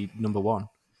and be number 1?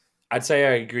 I'd say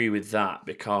I agree with that,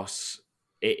 because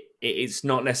it's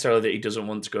not necessarily that he doesn't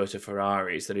want to go to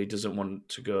Ferrari, it's that he doesn't want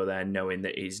to go there knowing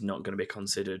that he's not going to be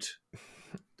considered,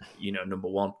 number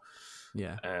 1.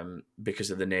 Yeah.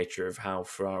 Because of the nature of how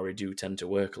Ferrari do tend to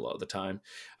work a lot of the time.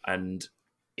 And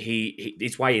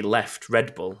it's why he left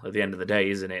Red Bull at the end of the day,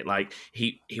 isn't it? Like,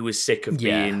 he was sick of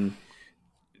being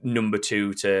number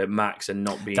 2 to Max and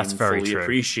not being fully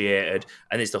appreciated,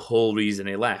 and it's the whole reason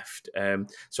he left.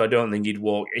 So I don't think he'd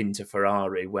walk into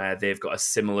Ferrari where they've got a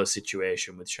similar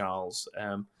situation with Charles.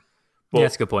 But,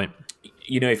 that's a good point.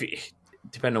 If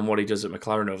depending on what he does at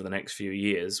McLaren over the next few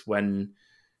years,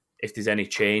 if there's any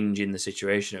change in the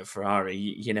situation at Ferrari,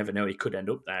 you never know. He could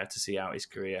end up there to see out his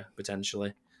career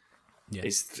potentially. Yeah.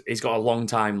 He's got a long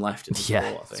time left in the sport,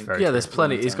 I think. There's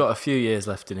plenty. He's got a few years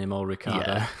left in him, old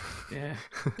Ricciardo. Yeah,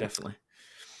 definitely.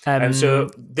 So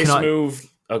this move...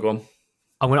 Oh, go on.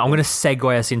 I'm going to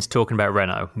segue us into talking about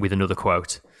Renault with another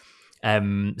quote.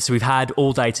 So we've had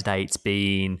all day today, it's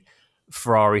been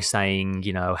Ferrari saying,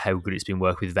 how good it's been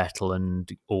working with Vettel and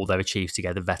all they've achieved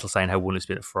together. Vettel saying how wonderful it's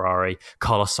been at Ferrari.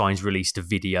 Carlos Sainz released a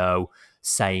video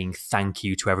saying thank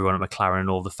you to everyone at McLaren and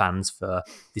all the fans for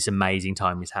this amazing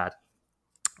time he's had.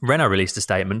 Renault released a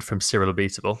statement from Cyril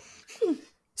Abiteboul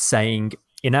saying,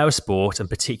 in our sport, and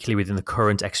particularly within the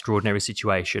current extraordinary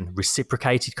situation,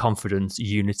 reciprocated confidence,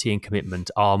 unity and commitment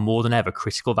are more than ever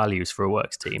critical values for a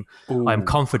works team. I am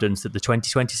confident that the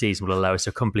 2020 season will allow us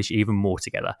to accomplish even more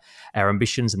together. Our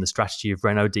ambitions and the strategy of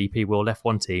Renault DP World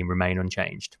F1 team remain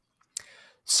unchanged.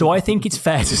 So I think it's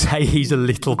fair to say he's a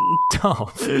little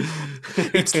off.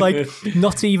 It's like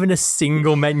not even a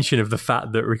single mention of the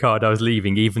fact that Ricciardo's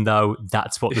leaving, even though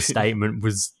that's what the statement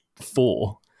was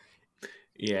for.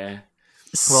 Yeah.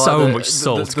 Much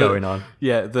salt going on.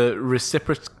 Yeah, the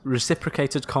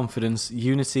reciprocated confidence,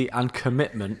 unity and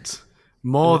commitment,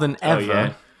 more than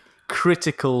ever,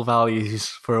 critical values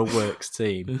for a works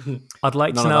team. I'd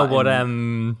like to know what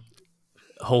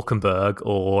Hulkenberg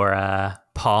or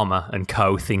Palmer and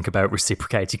co think about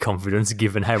reciprocated confidence,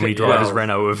 given how many drivers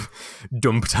Renault have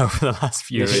dumped over the last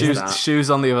few years. Shoes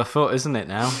on the other foot, isn't it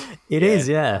now? It is,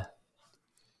 yeah.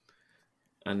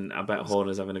 And I bet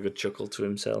Horner's having a good chuckle to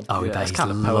himself. Oh, yeah, that's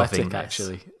kind of poetic,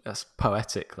 actually. That's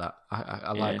poetic, that.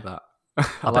 I like that.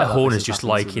 I bet Horner's just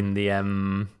liking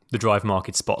the drive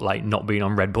market spotlight not being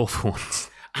on Red Bull for once.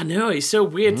 I know, it's so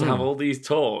weird to have all these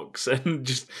talks and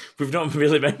just we've not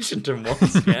really mentioned them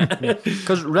once yet.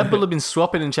 Because Red Bull have been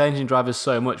swapping and changing drivers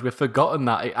so much, we've forgotten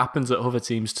that it happens at other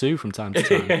teams too from time to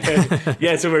time.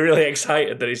 Yeah, so we're really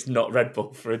excited that it's not Red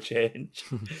Bull for a change.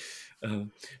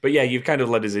 But yeah, you've kind of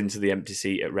led us into the empty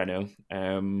seat at Renault.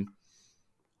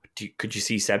 Could you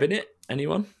see Seb in it?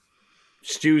 Anyone?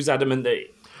 Stu's adamant that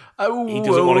he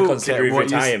doesn't want to consider his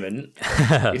retirement.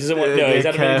 He doesn't want. No, he's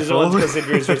adamant he doesn't want to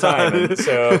consider his retirement.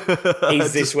 So,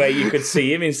 is this where you could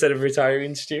see him instead of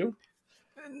retiring, Stu?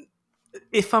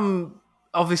 If I'm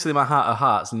obviously my heart of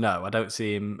hearts, no, I don't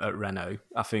see him at Renault.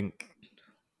 I think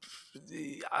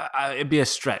it'd be a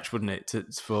stretch, wouldn't it,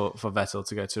 for Vettel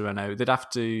to go to Renault? They'd have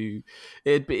to.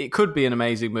 It could be an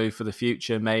amazing move for the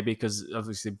future, maybe, because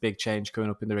obviously big change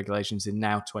coming up in the regulations in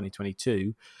now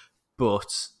 2022.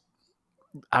 But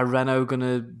are Renault going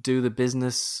to do the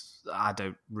business? I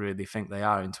don't really think they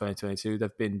are in 2022.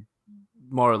 They've been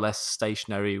more or less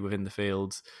stationary within the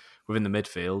midfield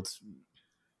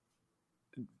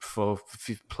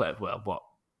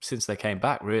since they came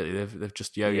back. Really, they've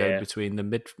just yo-yoed between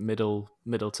the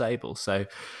middle table. So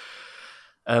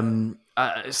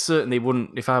I certainly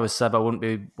wouldn't. If I was Seb, I wouldn't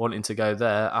be wanting to go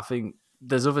there. I think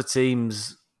there's other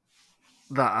teams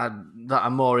that are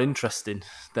more interesting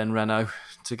than Renault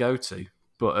to go to.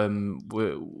 But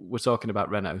we're talking about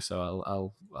Renault, so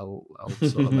I'll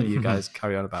sort of let you guys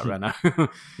carry on about Renault.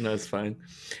 No, it's fine.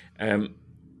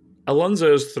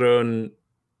 Alonso's thrown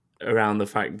around the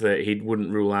fact that he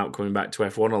wouldn't rule out coming back to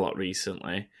F1 a lot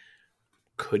recently.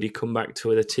 Could he come back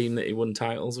to a team that he won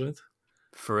titles with?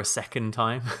 For a second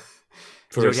time?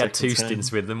 He's already had 2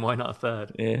 stints with them, why not a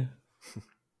third? Yeah.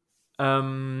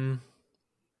 The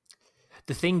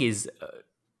thing is,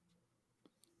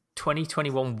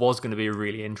 2021 was going to be a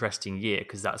really interesting year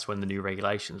because that's when the new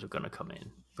regulations were going to come in.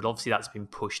 But obviously that's been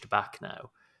pushed back now.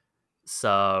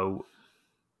 So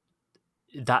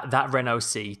that Renault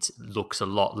seat looks a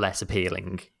lot less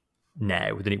appealing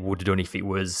now than it would have done if it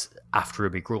was after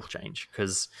a big rule change.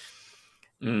 Because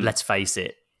let's face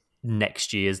it,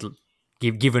 next year's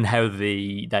given how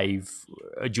they've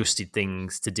adjusted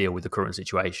things to deal with the current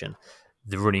situation,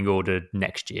 the running order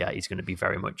next year is going to be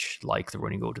very much like the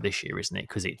running order this year, isn't it?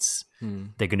 Because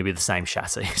they're going to be the same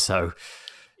chassis, so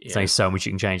there's only so much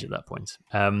you can change at that point.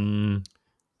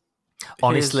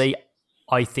 Honestly,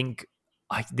 I think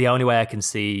the only way I can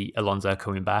see Alonso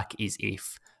coming back is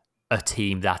if a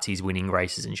team that is winning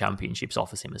races and championships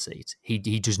offers him a seat. He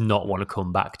does not want to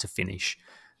come back to finish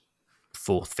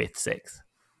 4th, 5th, 6th.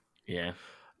 Yeah.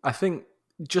 I think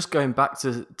just going back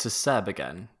to Seb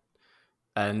again,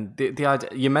 and the idea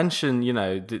you mentioned,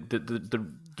 the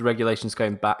regulations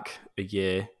going back a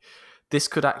year. This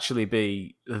could actually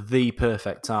be the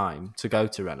perfect time to go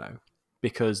to Renault,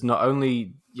 because not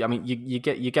only, you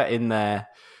get in there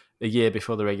a year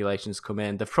before the regulations come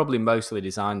in. They've probably mostly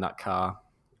designed that car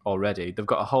already. They've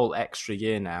got a whole extra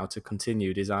year now to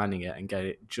continue designing it and get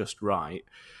it just right.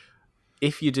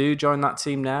 If you do join that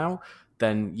team now,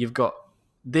 then you've got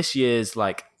this year's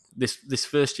this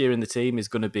first year in the team is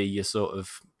going to be your sort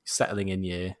of settling in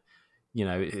year.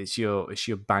 It's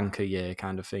your banker year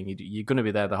kind of thing. You're going to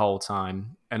be there the whole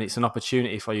time, and it's an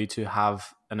opportunity for you to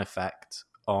have an effect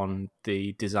on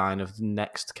the design of the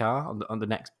next car, on the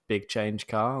next big change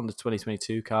car, on the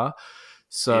 2022 car.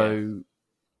 So,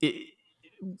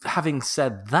 having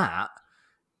said that,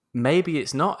 maybe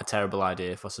it's not a terrible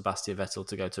idea for Sebastian Vettel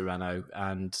to go to Renault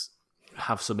and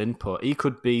have some input.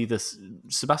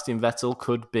 Sebastian Vettel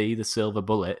could be the silver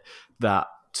bullet that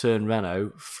turn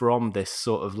Renault from this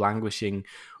sort of languishing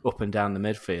up and down the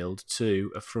midfield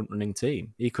to a front-running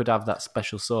team. He could have that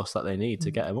special sauce that they need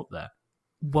to get him up there.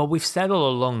 Well, we've said all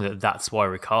along that that's why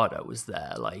Ricciardo was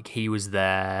there. He was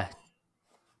there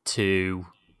to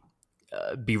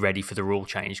be ready for the rule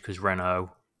change, because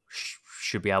Renault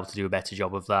should be able to do a better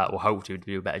job of that, or hope to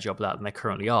do a better job of that than they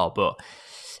currently are. But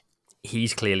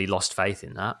he's clearly lost faith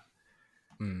in that.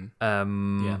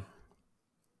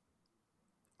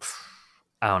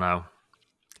 I don't know.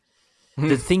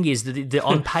 The thing is that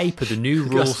on paper, the new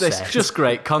rule set... It's just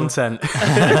great content.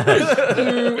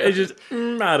 It's just,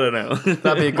 I don't know.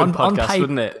 That'd be a good podcast,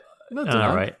 wouldn't it?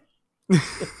 All right.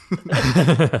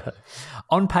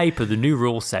 On paper, the new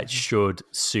rule set should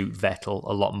suit Vettel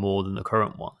a lot more than the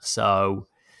current one. So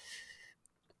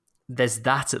there's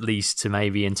that at least to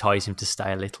maybe entice him to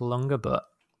stay a little longer, but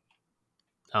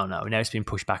I don't know. Now it's been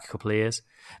pushed back a couple of years.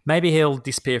 Maybe he'll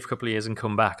disappear for a couple of years and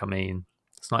come back.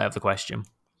 It's not out of the question.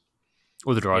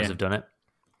 Other drivers have done it.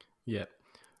 Yeah.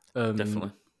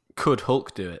 Definitely. Could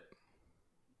Hulk do it?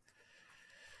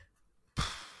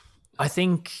 I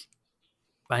think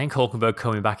Hulkenberg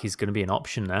coming back is going to be an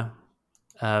option now.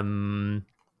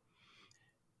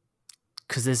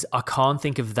 Because I can't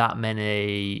think of that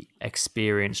many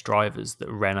experienced drivers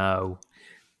that Renault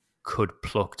could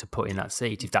pluck to put in that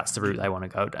seat if that's the route they want to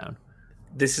go down.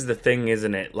 This is the thing,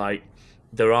 isn't it?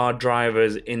 There are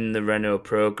drivers in the Renault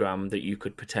program that you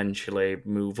could potentially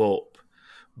move up,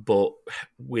 but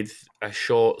with a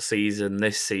short season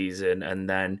this season and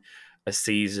then a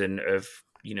season of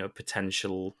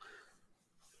potential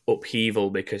upheaval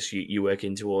because you're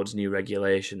working towards new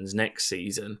regulations next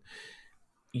season,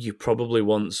 you probably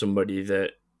want somebody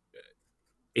that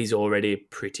is already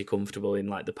pretty comfortable in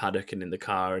the paddock and in the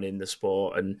car and in the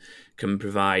sport and can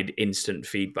provide instant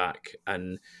feedback,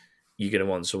 and you're going to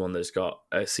want someone that's got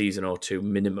a season or two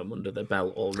minimum under their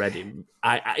belt already.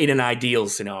 In an ideal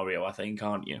scenario, I think,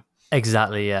 aren't you?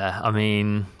 Exactly, yeah.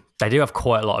 They do have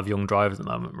quite a lot of young drivers at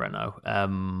the moment,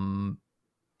 Renault.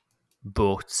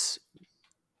 But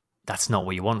that's not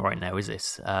what you want right now, is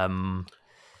it?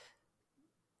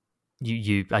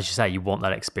 You as you say, you want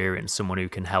that experience, someone who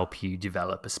can help you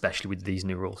develop, especially with these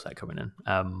new rules that are coming in.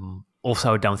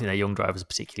 Also, I don't think their young drivers are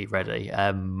particularly ready.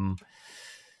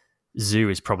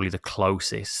 Zhu is probably the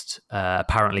closest.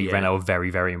 Apparently, Renault are very,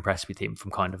 very impressed with him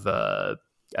from kind of a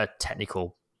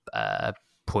technical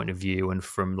point of view and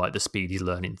from the speed he's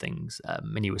learning things.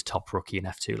 And he was top rookie in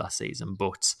F2 last season,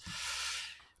 but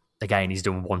again, he's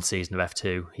done one season of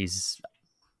F2.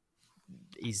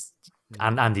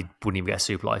 And he wouldn't even get a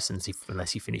super license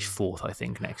unless he finished fourth, I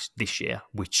think, this year,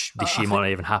 which this year might not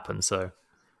even happen. So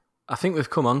I think we've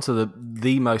come on to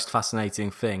the most fascinating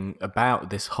thing about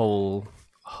this whole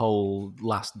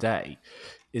last day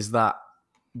is that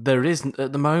there isn't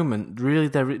at the moment really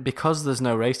because there's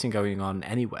no racing going on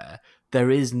anywhere.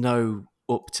 There is no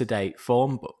up-to-date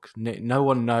form book. No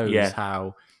one knows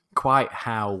how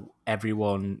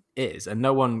everyone is, and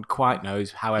no one quite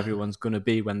knows how everyone's going to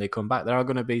be when they come back. There are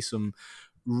going to be some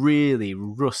really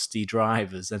rusty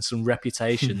drivers and some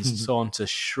reputations torn to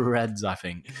shreds, I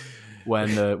think,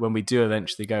 when we do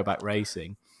eventually go back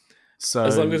racing. So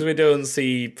as long as we don't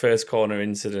see first corner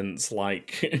incidents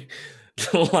like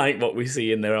like what we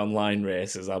see in their online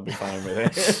races, I'll be fine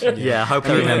with it. Yeah, I hope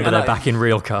they remember they're back in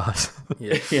real cars.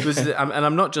 Yeah. And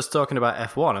I'm not just talking about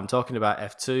F1. I'm talking about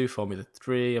F2, Formula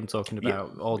 3. I'm talking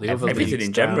about all the other everything leagues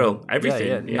in general. down.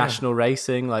 Everything. Yeah. National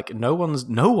racing. Like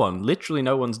literally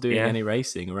no one's doing any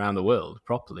racing around the world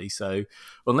properly. So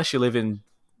unless you live in,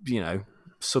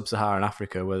 sub-Saharan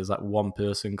Africa where there's like one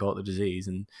person caught the disease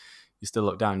and you still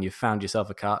look down, you've found yourself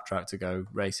a kart track to go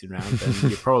racing around, then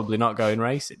you're probably not going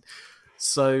racing.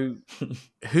 So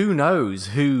who knows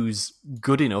who's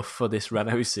good enough for this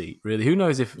Renault seat, really? Who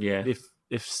knows if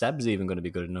Seb's even going to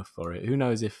be good enough for it? Who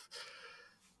knows if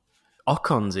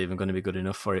Ocon's even going to be good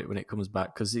enough for it when it comes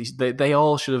back? Because they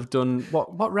all should have done...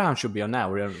 What round should be on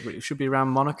now? It should be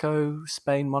around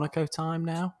Spain-Monaco time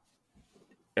now?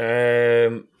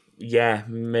 Yeah,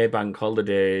 May Bank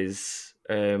holidays.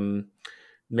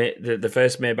 The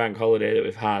first May Bank holiday that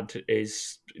we've had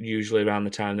is usually around the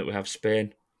time that we have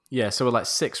Spain. Yeah, so we're like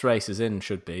 6 races in,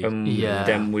 should be.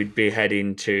 Then we'd be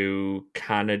heading to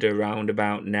Canada round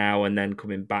about now, and then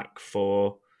coming back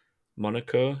for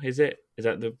Monaco. Is it? Is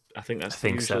that the? I think that's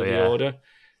the order.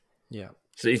 Yeah.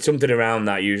 So it's something around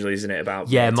that usually, isn't it? About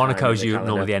Monaco's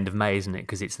normally the end of May, isn't it?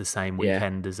 Because it's the same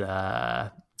weekend as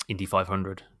Indy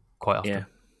 500 quite often. Yeah.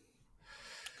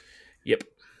 Yep.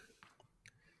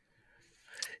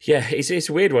 Yeah, it's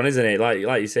a weird one, isn't it?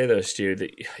 Like you say though, Stu,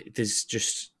 that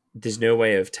there's no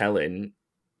way of telling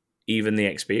even the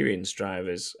experienced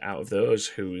drivers out of those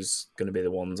who's going to be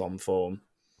the ones on form.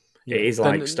 Yeah. It is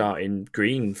like starting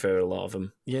green for a lot of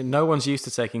them. Yeah, no one's used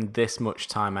to taking this much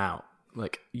time out.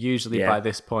 Like usually by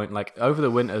this point, like over the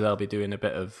winter, they'll be doing a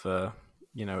bit of,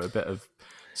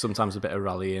 sometimes a bit of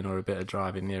rallying or a bit of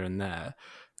driving here and there,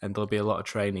 and there'll be a lot of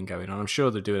training going on. I'm sure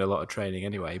they're doing a lot of training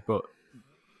anyway, but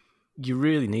you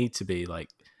really need to be like,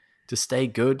 to stay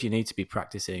good, you need to be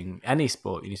practicing any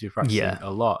sport. You need to be practicing a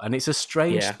lot. And it's a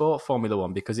strange sport, Formula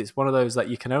One, because it's one of those that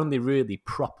you can only really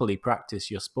properly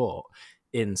practice your sport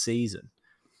in season.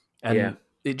 And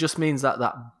it just means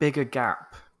that bigger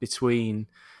gap between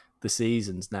the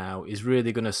seasons now is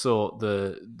really going to sort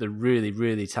the really,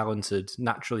 really talented,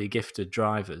 naturally gifted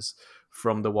drivers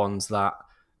from the ones that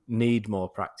need more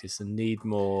practice and need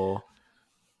more...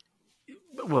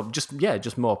 Well,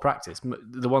 just more practice.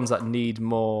 The ones that need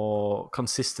more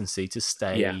consistency to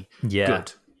stay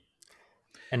good.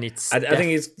 And I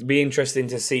think it's be interesting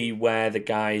to see where the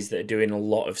guys that are doing a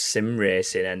lot of sim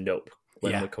racing end up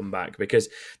when they come back, because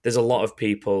there's a lot of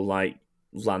people like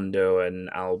Lando and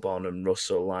Albon and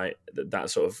Russell, like that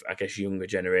sort of, I guess, younger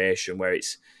generation where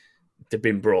they've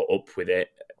been brought up with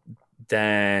it.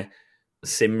 They're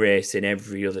sim racing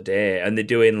every other day, and they're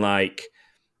doing like.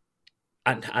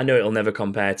 And I know it'll never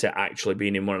compare to actually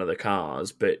being in one of the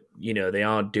cars, but they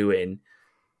are doing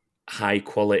high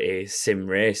quality sim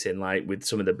racing, like with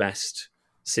some of the best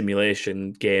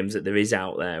simulation games that there is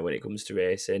out there when it comes to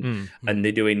racing. And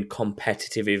they're doing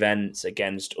competitive events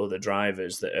against other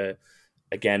drivers that are,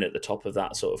 again, at the top of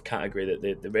that sort of category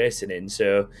that they're racing in.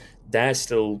 So they're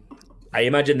still, I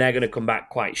imagine they're going to come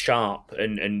back quite sharp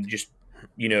and just,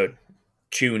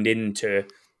 tuned into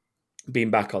being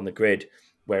back on the grid.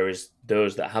 Whereas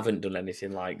those that haven't done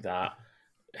anything like that,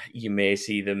 you may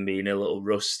see them being a little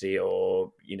rusty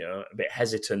or, a bit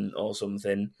hesitant or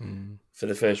something for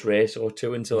the first race or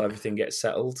two until everything gets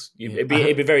settled. It'd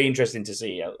be very interesting to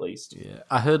see, at least. Yeah,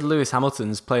 I heard Lewis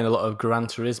Hamilton's playing a lot of Gran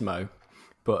Turismo,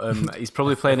 but he's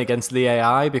probably playing against the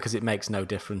AI because it makes no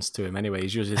difference to him anyway.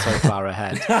 He's usually so far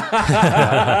ahead.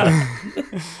 I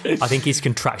think he's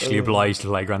contractually obliged to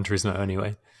play Gran Turismo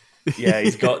anyway. Yeah,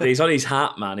 he's on his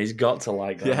hat, man. He's got to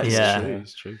like that.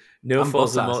 It's true. No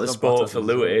Forza Motorsport for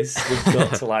Lewis. We've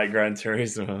got to like Gran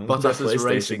Turismo. Bottas'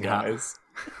 racing guys.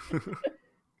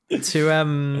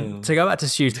 To go back to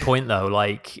Stu's point though,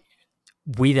 like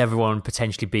with everyone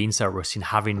potentially being so rusty and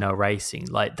having no racing,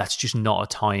 like that's just not a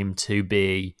time to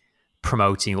be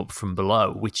promoting up from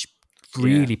below, which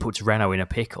really puts Renault in a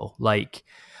pickle. Like,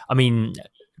 I mean,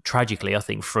 tragically, I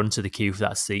think front of the queue for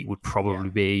that seat would probably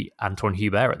be Antoine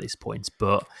Hubert at this point.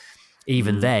 But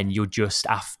even then, you're just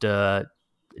after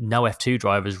no F2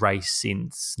 drivers race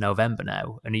since November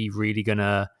now. And are you really going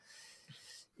to,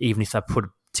 even if they put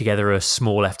together a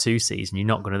small F2 season, you're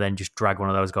not going to then just drag one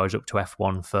of those guys up to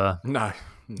F1 for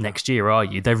next year, are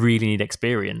you? They really need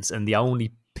experience. And the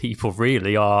only people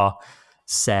really are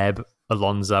Seb,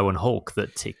 Alonso and Hulk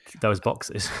that tick those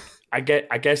boxes. I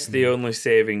guess the only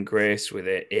saving grace with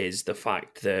it is the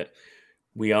fact that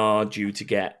we are due to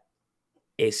get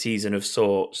a season of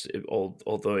sorts,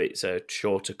 although it's a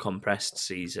shorter, compressed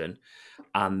season,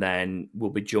 and then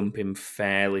we'll be jumping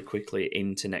fairly quickly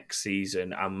into next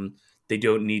season. They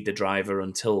don't need the driver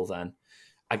until then.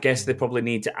 I guess they probably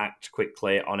need to act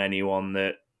quickly on anyone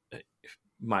that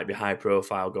might be high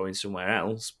profile going somewhere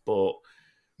else. But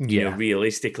you know,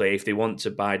 realistically, if they want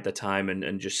to bide their time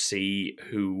and just see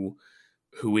who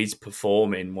is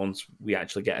performing once we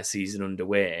actually get a season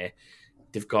underway,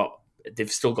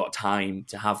 they've still got time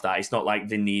to have that. It's not like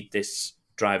they need this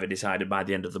driver decided by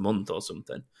the end of the month or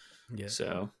something. Yeah.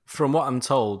 So from what I'm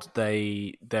told,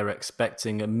 they're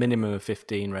expecting a minimum of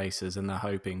 15 races and they're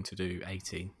hoping to do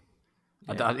 18.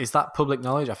 Yeah. Is that public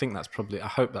knowledge? I think that's probably. I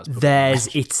hope that's public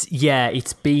knowledge.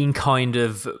 It's been kind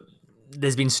of.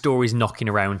 There's been stories knocking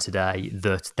around today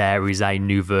that there is a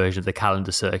new version of the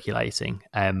calendar circulating.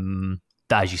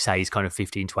 That, as you say, is kind of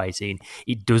 15 to 18.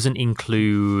 It doesn't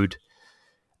include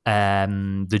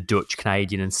the Dutch,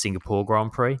 Canadian, and Singapore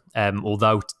Grand Prix.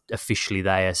 Although officially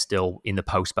they are still in the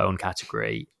postponed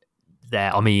category.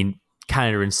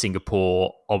 Canada and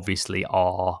Singapore obviously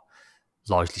are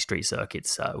largely street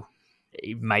circuits, so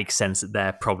it makes sense that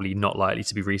they're probably not likely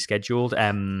to be rescheduled.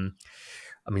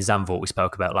 Zandvoort we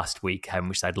spoke about last week, how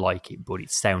much they'd like it, but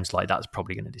it sounds like that's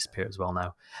probably going to disappear as well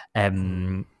now.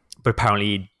 But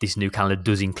apparently this new calendar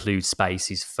does include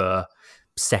spaces for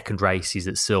second races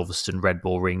at Silverstone, Red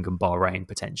Bull Ring and Bahrain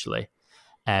potentially.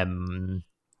 And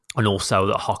also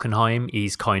that Hockenheim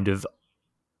is kind of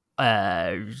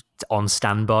on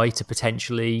standby to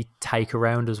potentially take a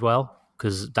round as well,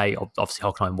 because obviously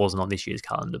Hockenheim wasn't on this year's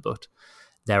calendar, but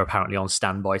they're apparently on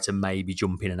standby to maybe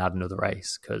jump in and add another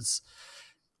race, because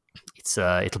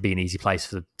it'll be an easy place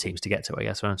for the teams to get to, I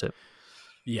guess, won't it?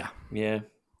 Yeah.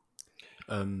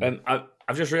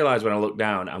 I've just realised when I look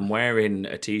down, I'm wearing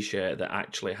a T-shirt that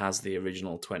actually has the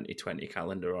original 2020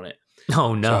 calendar on it.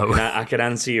 Oh no! So I can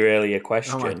answer your earlier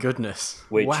question. Oh my goodness!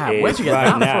 Which wow, is where'd you get right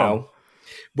that now? From?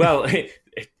 Well,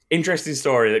 interesting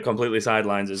story that completely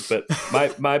sidelines us. But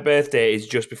my birthday is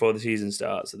just before the season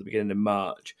starts at the beginning of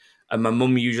March. And my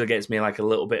mum usually gets me like a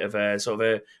little bit of a sort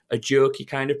of a jokey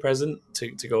kind of present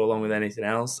to go along with anything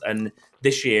else. And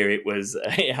this year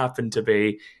it happened to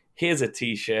be, here's a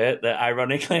T-shirt that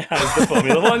ironically has the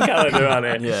Formula One calendar on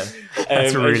it. Yeah,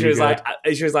 that's really she was like,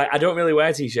 I don't really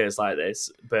wear T-shirts like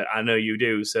this, but I know you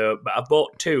do. But I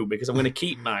bought two because I'm going to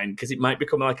keep mine because it might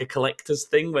become like a collector's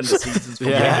thing when the season's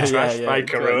completely trashed by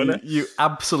Corona. You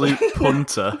absolute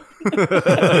punter.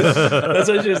 That's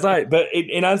what she was like. But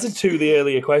in answer to the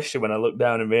earlier question, when I looked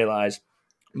down and realised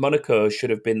Monaco should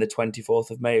have been the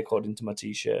 24th of May according to my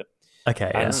T-shirt.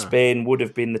 Okay, and Spain would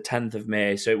have been the 10th of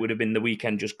May, so it would have been the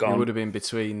weekend just gone. It would have been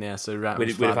between, so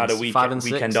we'd have had a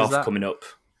weekend off coming up.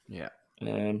 Yeah.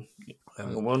 1,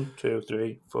 2,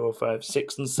 3, 4, 5,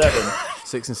 6 and 7.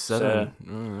 6 and 7. All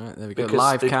right, there we go. Because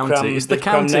live counting. It's the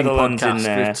counting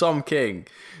podcast with Tom King.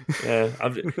 Yeah,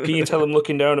 can you tell I'm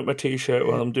looking down at my T-shirt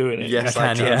while I'm doing it? Yes,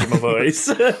 I can. Yeah, my voice.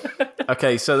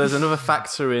 Okay, so there's another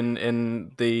factor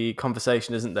in the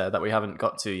conversation, isn't there, that we haven't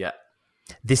got to yet?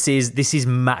 This is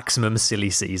maximum silly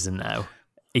season now.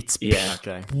 It's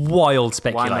okay. Wild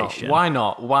speculation. Why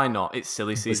not? It's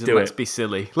silly season. Let's be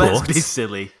silly. But be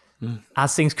silly.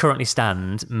 As things currently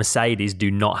stand, Mercedes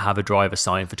do not have a driver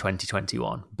signed for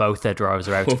 2021. Both their drivers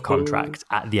are out of contract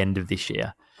at the end of this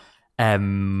year.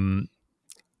 Hamilton,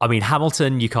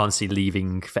 you can't see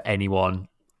leaving for anyone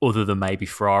other than maybe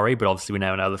Ferrari, but obviously we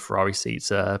now know the Ferrari seats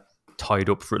are tied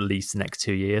up for at least the next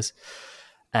 2 years.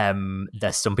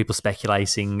 There's some people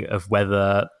speculating of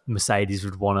whether Mercedes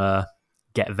would want to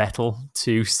get Vettel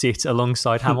to sit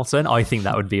alongside Hamilton. I think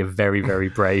that would be a very, very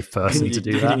brave person to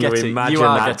do that. We're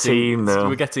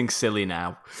getting silly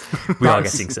now. We are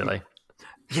getting silly.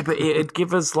 Yeah, but it'd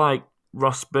give us like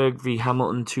Rosberg v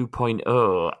Hamilton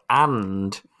 2.0,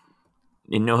 and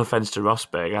in no offense to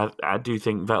Rosberg, I do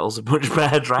think Vettel's a much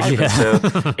better driver, so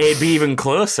it'd be even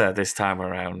closer this time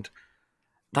around.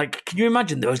 Like, can you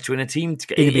imagine those two in a team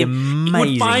together? It'd be amazing. It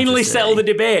would finally settle the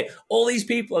debate. All these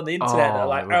people on the internet are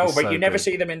like, but so you never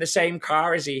see them in the same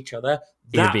car as each other.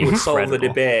 That would solve the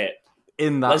debate.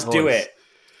 Let's do it.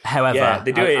 However,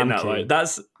 they do it in that way.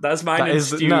 That's mine and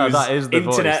Stu's that is the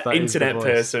internet voice.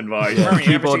 Person voice. Yeah.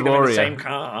 Keyboard warrior. In the same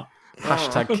car.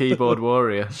 # keyboard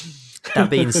warrior. That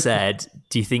being said,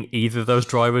 do you think either of those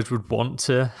drivers would want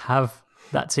to have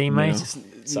that teammate?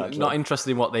 No. Not interested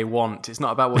in what they want. It's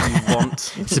not about what you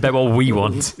want. It's about what we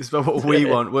want. It's about what we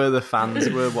want. We're the fans.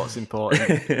 We're what's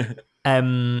important.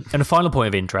 And a final point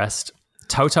of interest,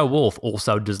 Toto Wolff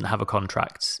also doesn't have a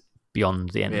contract beyond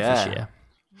the end of this year.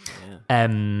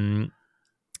 Yeah.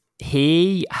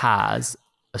 He has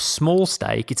a small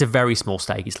stake. It's a very small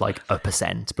stake. It's like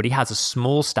 1%, but he has a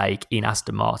small stake in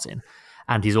Aston Martin.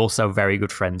 And he's also very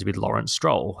good friends with Lawrence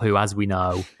Stroll, who, as we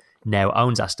know, now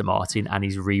owns Aston Martin and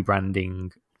is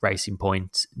rebranding Racing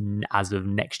Point as of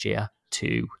next year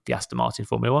to the Aston Martin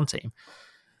Formula One team.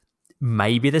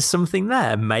 Maybe there's something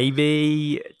there.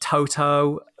 Maybe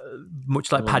Toto,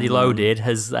 much like Paddy Lowe did,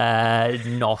 has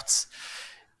not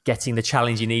getting the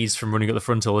challenge he needs from running at the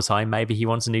front all the time. Maybe he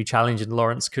wants a new challenge and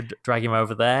Lawrence could drag him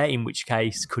over there, in which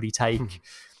case could he take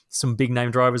some big name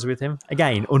drivers with him?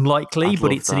 Again, unlikely,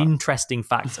 but it's an interesting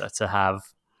factor to have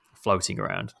floating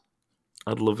around.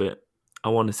 I'd love it. I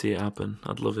want to see it happen.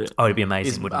 I'd love it. Oh, it'd be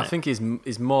amazing, wouldn't it? I think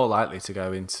he's more likely to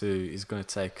go into. He's going to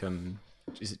take.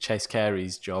 Is it Chase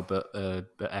Carey's job at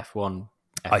F1?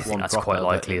 I think that's quite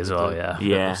likely as well.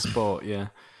 Yeah. Sport. Yeah.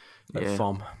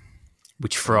 FOM.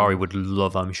 Which Ferrari would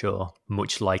love, I'm sure.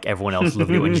 Much like everyone else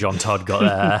loved it when Jean Todt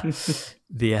got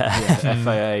the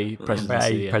FAA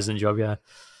presidency, president job. Yeah.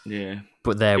 Yeah.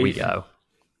 But there we go.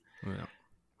 Yeah.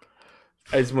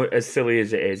 As silly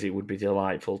as it is, it would be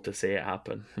delightful to see it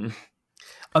happen.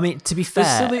 I mean, to be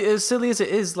fair, as silly as it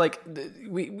is, like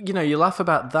you laugh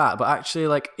about that, but actually,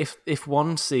 like if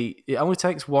one seat, it only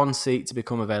takes one seat to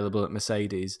become available at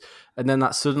Mercedes, and then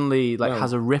that suddenly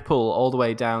has a ripple all the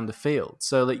way down the field.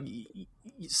 So, like,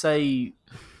 say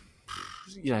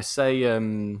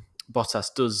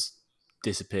Bottas does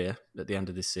disappear at the end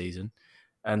of this season,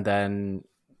 and then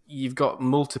you've got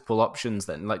multiple options.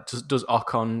 Then, like, does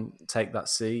Ocon take that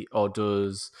seat, or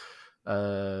does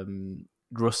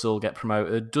Russell get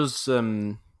promoted? Do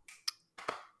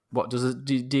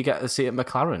you get a seat at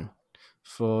McLaren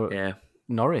for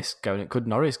Norris going? Could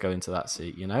Norris go into that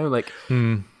seat?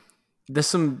 There's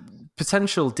some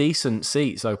potential decent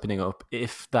seats opening up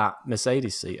if that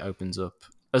Mercedes seat opens up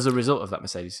as a result of that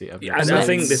Mercedes seat opening up. And I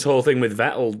think this whole thing with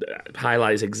Vettel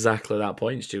highlights exactly that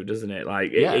point, Stu, doesn't it?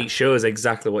 Like it shows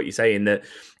exactly what you're saying, that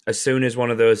as soon as one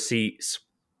of those seats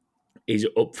is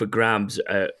up for grabs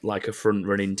at like a front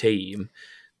running team,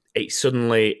 it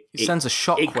suddenly sends a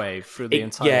shockwave through the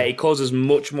entire. Yeah, it causes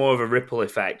much more of a ripple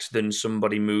effect than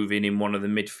somebody moving in one of the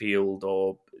midfield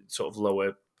or sort of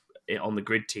lower on the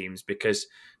grid teams, because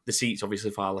the seat's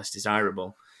obviously far less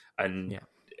desirable, and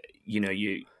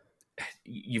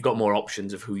you've got more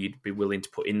options of who you'd be willing to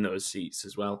put in those seats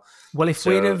as well. Well, if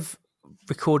we'd have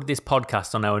recorded this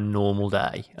podcast on our normal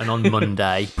day and on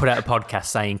Monday put out a podcast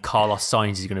saying Carlos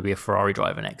Sainz is going to be a Ferrari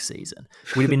driver next season,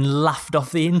 we'd have been laughed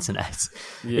off the internet.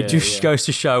 It just goes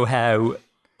to show how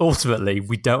ultimately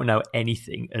we don't know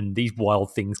anything and these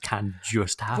wild things can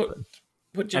just happen.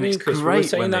 What do you mean, Chris? We were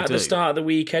saying that at the start of the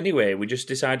week anyway. We just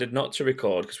decided not to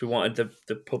record because we wanted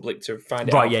the public to find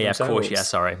it out. Right, of course,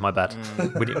 sorry, my bad.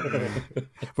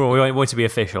 We want to be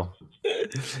official.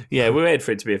 Yeah, we waited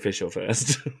for it to be official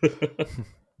first.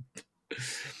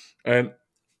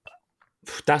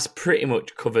 That's pretty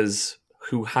much covers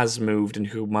who has moved and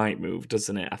who might move,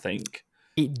 doesn't it? I think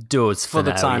it does for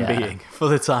the time being. For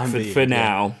the time being, for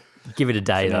now. Give it a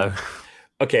day though.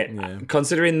 Okay,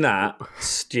 considering that,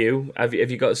 Stu, have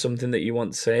you got something that you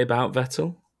want to say about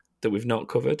Vettel that we've not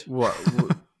covered? What?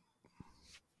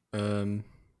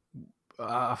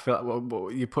 I feel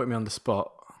like you're putting me on the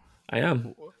spot. I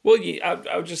am. Well,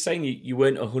 I was just saying you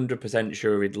weren't 100%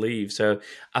 sure he'd leave, so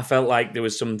I felt like there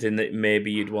was something that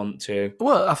maybe you'd want to.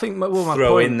 Well, I think my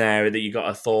throw point in there that you got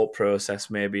a thought process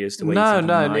maybe as to where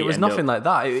No, it was nothing like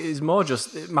that. It was more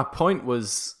just my point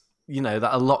was, that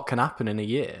a lot can happen in a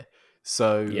year.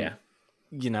 So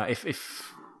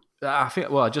if I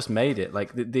think, I just made it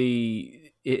like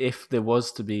if there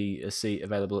was to be a seat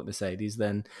available at Mercedes,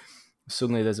 then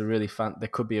suddenly there's there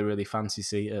could be a really fancy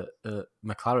seat at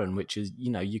McLaren, which is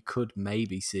you could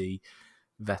maybe see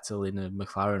Vettel in a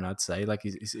McLaren. I'd say like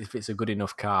if it's a good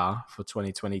enough car for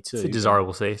 2022, it's a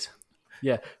desirable seat.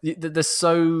 Yeah, there's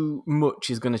so much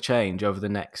is going to change over the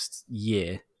next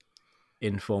year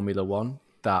in Formula One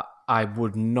that I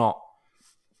would not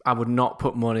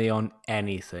put money on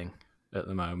anything at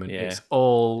the moment. Yeah. It's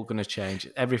all going to change.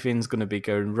 Everything's going to be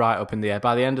going right up in the air.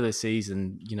 By the end of the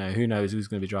season, who knows who's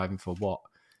going to be driving for what.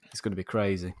 It's going to be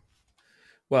crazy.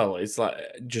 Well, it's like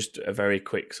just a very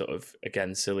quick sort of,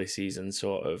 again, silly season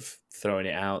sort of throwing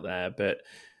it out there. But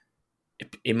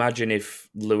imagine if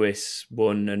Lewis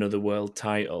won another world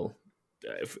title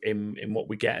in what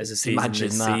we get as a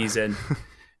season season.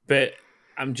 But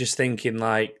I'm just thinking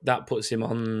like that puts him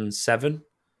on 7.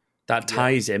 That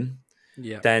ties him.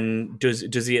 Yeah. Then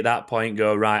does he at that point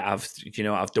go, right, I've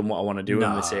done what I want to do in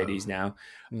Mercedes now?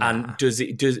 Nah. And does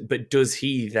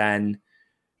he then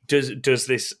does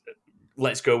this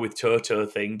let's go with Toto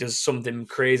thing? Does something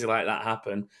crazy like that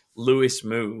happen? Lewis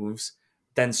moves,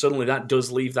 then suddenly that does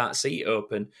leave that seat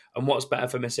open. And what's better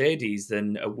for Mercedes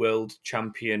than a world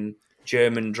champion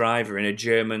German driver in a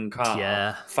German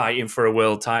car fighting for a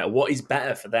world title? What is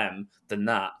better for them than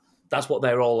that? That's what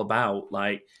they're all about.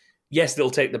 Like, yes,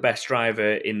 they'll take the best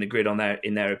driver in the grid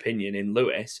in their opinion in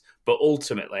Lewis, but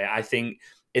ultimately, I think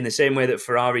in the same way that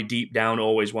Ferrari deep down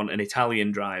always want an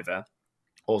Italian driver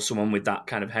or someone with that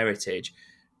kind of heritage,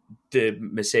 the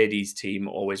Mercedes team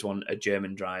always want a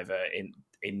German driver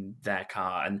in their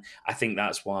car, and I think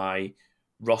that's why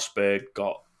Rosberg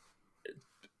got,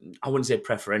 I wouldn't say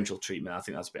preferential treatment, I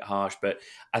think that's a bit harsh, but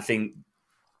I think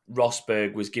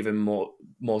Rosberg was given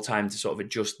more time to sort of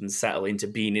adjust and settle into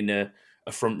being in a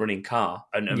front-running car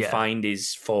and find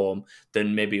his form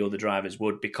than maybe other drivers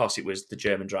would, because it was the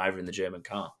German driver in the German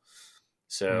car.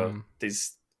 So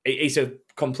it's a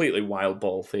completely wild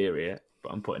ball theory,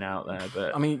 but I'm putting out there.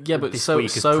 But I mean, yeah, but so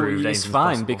it's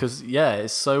fine because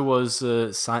so was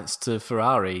Sainz to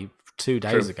Ferrari 2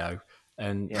 days ago,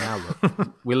 and now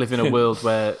look, we live in a world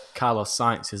where Carlos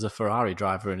Sainz is a Ferrari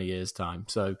driver in a year's time.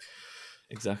 So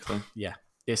exactly, yeah,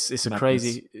 it's a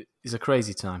crazy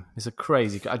time. It's a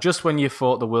crazy. Just when you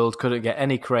thought the world couldn't get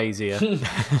any crazier,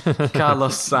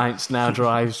 Carlos Sainz now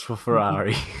drives for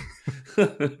Ferrari.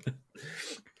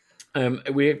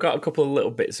 We've got a couple of little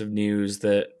bits of news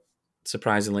that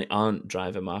surprisingly aren't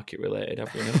driver market related,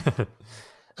 have we?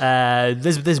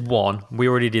 There's one. We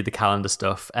already did the calendar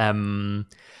stuff.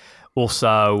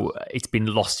 Also, it's been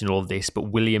lost in all of this,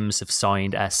 but Williams have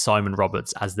signed Simon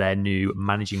Roberts as their new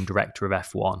managing director of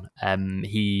F1.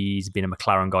 He's been a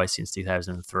McLaren guy since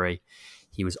 2003.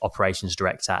 He was operations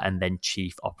director and then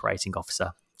chief operating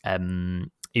officer.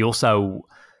 He also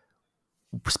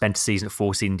spent a season at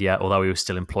Force India, although he was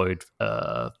still employed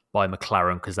by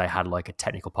McLaren because they had like a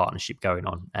technical partnership going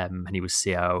on, and he was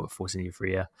CEO at Force India for a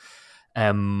year.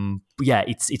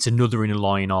 It's another in a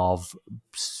line of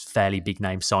fairly big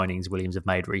name signings Williams have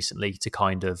made recently to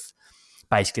kind of,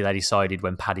 basically they decided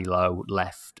when Paddy Lowe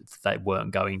left they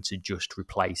weren't going to just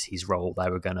replace his role. They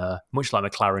were going to, much like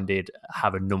McLaren did,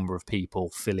 have a number of people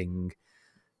filling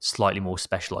slightly more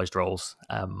specialised roles.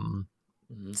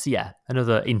 So yeah,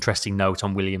 another interesting note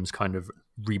on Williams' kind of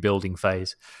rebuilding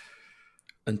phase.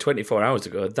 And 24 hours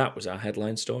ago, that was our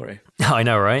headline story. I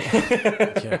know, right?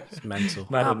 Yeah, it's mental.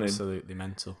 Maddening. Absolutely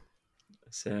mental.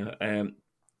 So,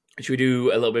 should we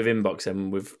do a little bit of inbox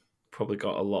then? We've probably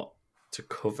got a lot to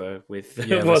cover with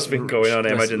what's been going on.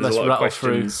 I imagine there's a lot of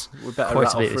questions. We better Quite a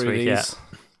rattle bit this through week, these.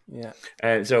 Yeah.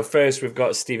 So first, we've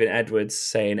got Stephen Edwards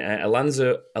saying,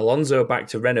 Alonso back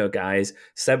to Renault, guys.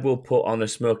 Seb will put on a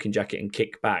smoking jacket and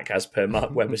kick back, as per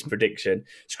Mark Webber's prediction.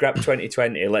 Scrap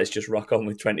 2020, let's just rock on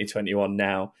with 2021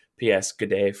 now. P.S. Good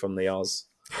day from the Oz.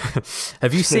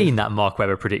 Have you seen that Mark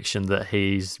Webber prediction that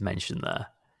he's mentioned there?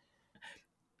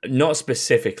 Not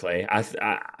specifically.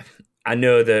 I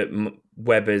know that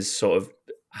Webber's sort of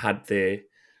had the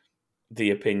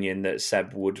opinion that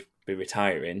Seb would be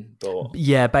retiring, but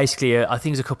yeah, basically I think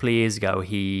it was a couple of years ago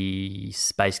he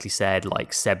basically said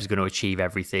like Seb's going to achieve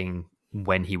everything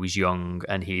when he was young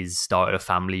and he's started a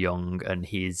family young and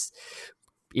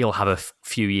he'll have a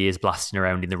few years blasting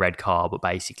around in the red car, but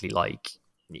basically like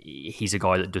he's a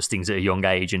guy that does things at a young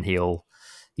age and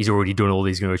he's already done all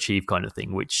he's going to achieve kind of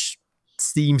thing, which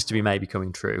seems to be maybe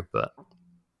coming true, but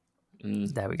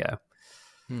there we go.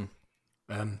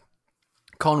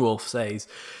 Conwolf says,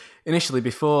 initially,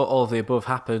 before all the above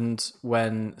happened,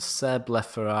 when Seb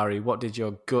left Ferrari, what did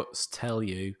your guts tell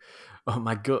you? Oh,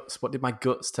 my guts. What did my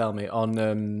guts tell me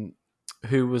on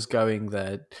who was going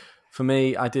there? For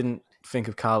me, I didn't think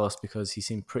of Carlos because he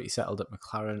seemed pretty settled at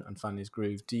McLaren and found his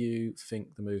groove. Do you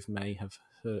think the move may have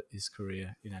hurt his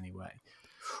career in any way?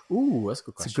 Ooh, that's a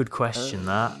good question. It's a good question,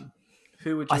 that.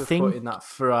 Who would you have put in that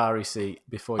Ferrari seat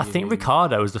before you I think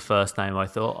Ricciardo was the first name I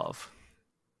thought of.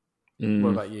 What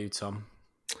about you, Tom?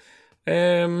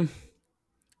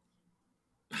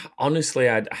 Honestly,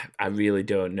 I really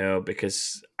don't know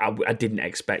because I didn't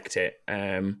expect it.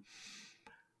 I'd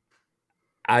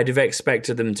have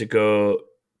expected them to go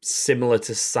similar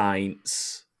to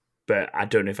Sainz, but I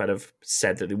don't know if I'd have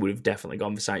said that they would have definitely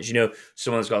gone for Sainz. You know,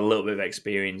 someone's got a little bit of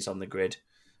experience on the grid.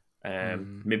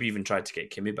 Maybe even tried to get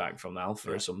Kimi back from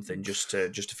Alpha or something, just to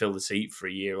fill the seat for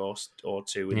a year or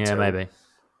two.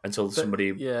 Until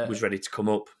somebody was ready to come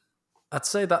up. I'd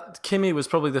say that Kimi was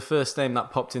probably the first name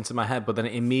that popped into my head, but then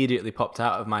it immediately popped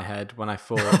out of my head when I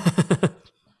thought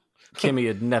Kimi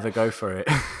would never go for it.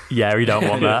 Yeah, we don't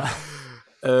want that.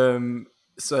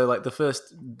 So, like, the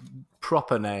first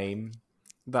proper name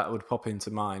that would pop into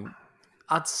mind,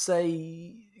 I'd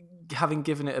say, having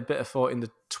given it a bit of thought in the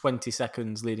 20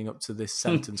 seconds leading up to this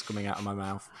sentence coming out of my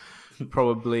mouth,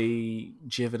 probably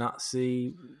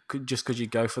Giovinazzi, just because you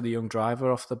go for the young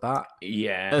driver off the bat.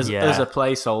 As a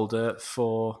placeholder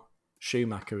for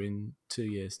Schumacher in 2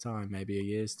 years' time, maybe a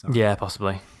year's time. Yeah,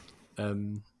 possibly.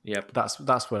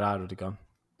 That's where I would have gone.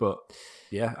 But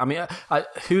yeah, I mean, I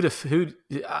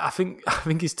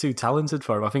think he's too talented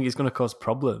for him. I think he's going to cause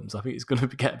problems. I think he's going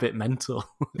to get a bit mental.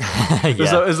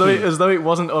 As though it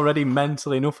wasn't already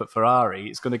mental enough at Ferrari,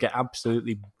 it's going to get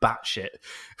absolutely batshit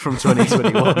from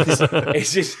 2021.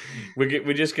 It's just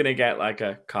we're just going to get like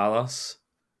a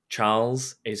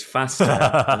Charles is faster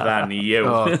than you.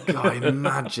 Oh God,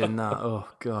 imagine that. Oh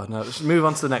God, no. Let's move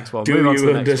on to the next one. Do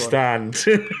you understand?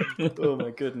 Oh my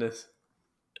goodness.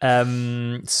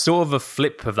 Sort of a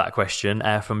flip of that question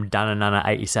from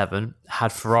Dananana87.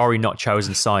 Had Ferrari not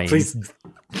chosen Sainz...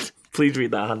 Please read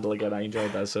that handle again. I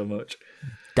enjoyed that so much.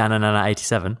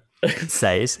 Dananana87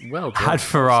 says, well done. Had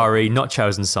Ferrari not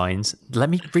chosen Sainz...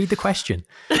 Let me read the question.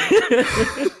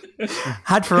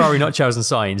 Had Ferrari not chosen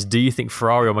Sainz, do you think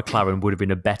Ferrari or McLaren would have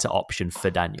been a better option for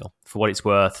Daniel? For what it's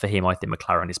worth, for him, I think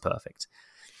McLaren is perfect.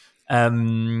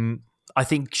 I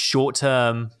think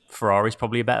short-term, Ferrari's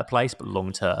probably a better place, but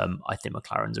long-term, I think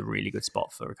McLaren's a really good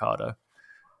spot for Ricciardo.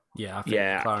 Yeah, I think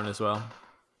McLaren as well.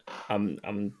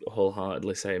 I'm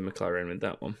wholeheartedly saying McLaren with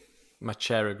that one. My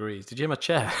chair agrees. Did you hear my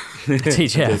chair?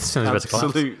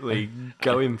 Absolutely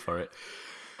going for it.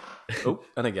 Oh,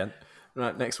 and again.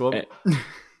 Right, next one.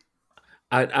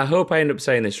 I hope I end up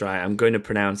saying this right. I'm going to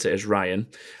pronounce it as Ryan.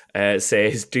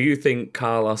 Says, do you think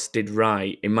Carlos did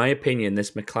right? In my opinion,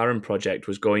 this McLaren project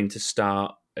was going to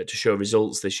start to show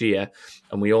results this year,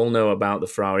 and we all know about the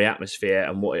Ferrari atmosphere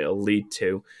and what it'll lead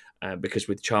to, because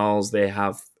with Charles, they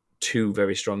have two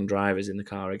very strong drivers in the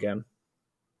car again.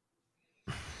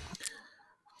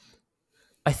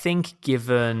 I think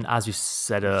given, as we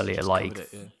said earlier,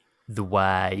 the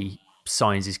way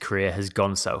Sainz's career has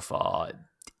gone so far,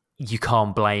 you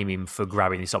can't blame him for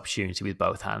grabbing this opportunity with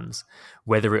both hands.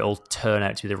 Whether it'll turn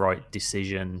out to be the right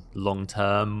decision long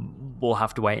term, we'll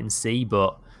have to wait and see.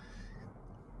 But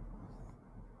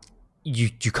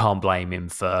you can't blame him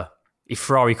for, if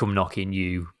Ferrari come knocking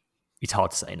you, it's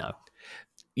hard to say no.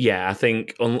 Yeah, I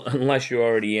think unless you're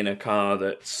already in a car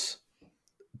that's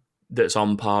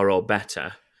on par or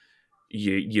better,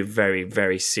 you're very,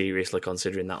 very seriously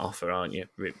considering that offer, aren't you?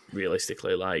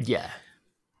 Realistically,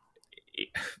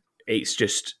 it's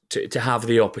just to have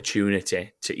the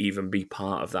opportunity to even be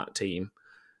part of that team,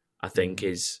 I think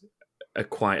is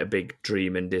quite a big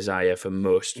dream and desire for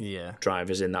most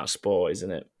drivers in that sport,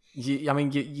 isn't it?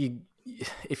 You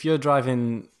if you're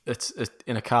driving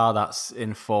in a car that's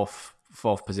in fourth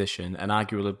position and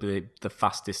arguably the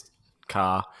fastest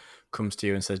car comes to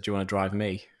you and says, do you want to drive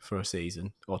me for a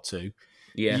season or two?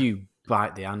 Yeah. You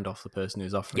bite the hand off the person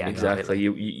who's offering. Yeah, exactly.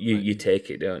 You take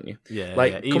it, don't you? Yeah.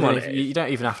 Like, come on, you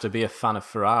don't even have to be a fan of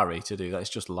Ferrari to do that. It's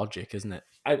just logic, isn't it?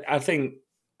 I think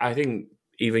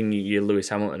even your Lewis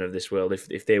Hamilton of this world,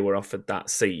 if they were offered that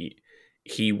seat,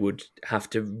 he would have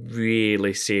to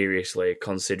really seriously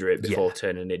consider it before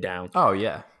turning it down. Oh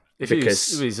yeah, if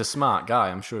he's a smart guy,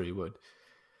 I'm sure he would.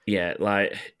 Yeah,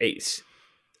 like it's.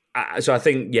 So I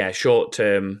think short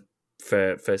term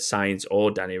for Sainz or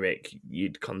Danny Ric,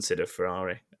 you'd consider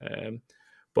Ferrari,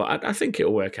 but I think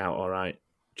it'll work out all right,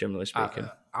 generally speaking.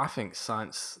 I think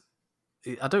Sainz.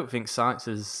 I don't think Sainz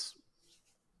is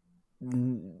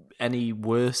any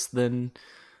worse than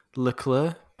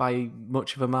Leclerc by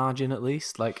much of a margin, at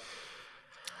least. Like,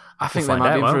 I think they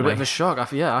might be in for a bit of a shock. I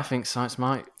think Sainz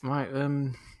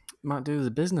might do the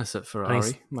business at Ferrari. I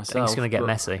think it's going to get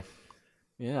messy.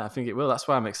 Yeah, I think it will. That's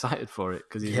why I'm excited for it,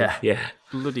 because he's a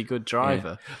bloody good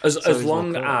driver. Yeah. As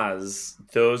long as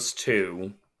those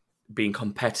two being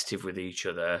competitive with each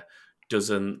other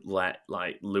doesn't let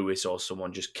like Lewis or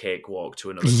someone just cakewalk to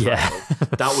another title,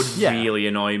 that would really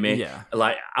annoy me. Yeah.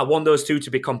 Like, I want those two to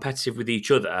be competitive with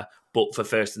each other, but for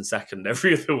first and second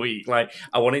every other week. Like,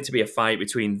 I want it to be a fight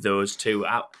between those two.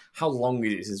 How long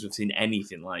is it since we've seen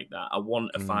anything like that? I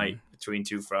want a fight between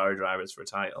two Ferrari drivers for a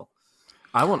title.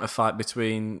 I want a fight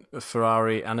between a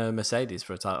Ferrari and a Mercedes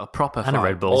for a title, a proper and fight. A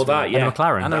Red Bull, and a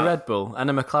McLaren, and a Red Bull, and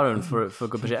a McLaren for a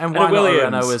good position, and why not a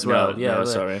Renault as well? No,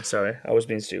 sorry, I was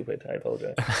being stupid. I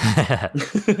apologise.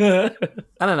 And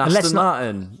an Aston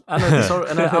Martin, and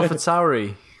an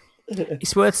AlphaTauri.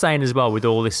 It's worth saying as well, with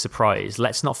all this surprise,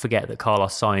 let's not forget that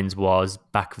Carlos Sainz was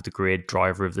back of the grid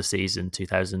driver of the season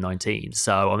 2019.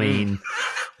 So, I mean,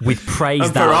 with praise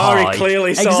and that Ferrari high,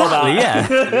 clearly saw that. Yeah,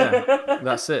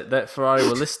 that's it. That Ferrari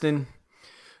were listening.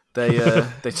 They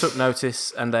took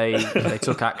notice and they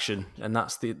took action, and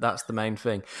that's the main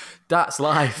thing. That's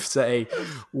life. Say,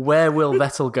 where will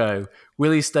Vettel go?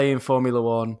 Will he stay in Formula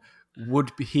One?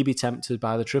 Would he be tempted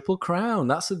by the Triple Crown?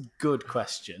 That's a good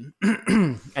question.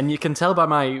 And you can tell by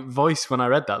my voice when I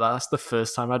read that's the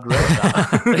first time I'd read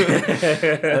that.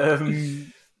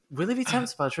 Will he be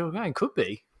tempted by the Triple Crown? Could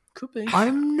be. Could be.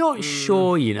 I'm not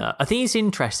sure, I think it's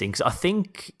interesting because I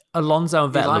think Alonso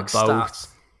and Vettel are both... Stats.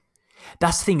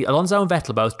 That's the thing. Alonso and Vettel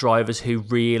are both drivers who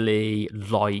really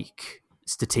like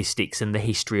statistics and the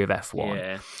history of F1.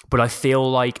 Yeah. But I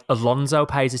feel like Alonso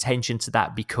pays attention to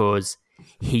that because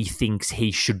he thinks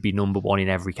he should be number one in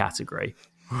every category.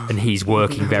 And he's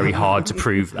working very hard to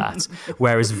prove that.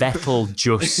 Whereas Vettel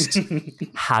just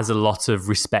has a lot of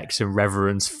respect and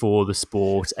reverence for the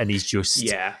sport and he's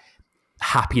just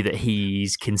happy that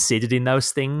he's considered in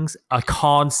those things. I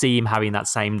can't see him having that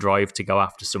same drive to go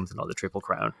after something like the Triple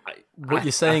Crown. What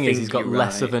you're saying is he's got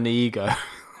less of an ego.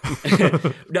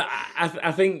 No,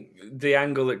 I think the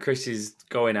angle that Chris is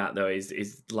going at, though,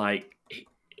 is like,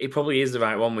 it probably is the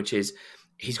right one, which is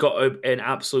he's got an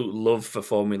absolute love for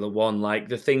Formula One. Like,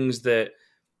 the things that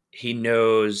he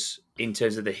knows in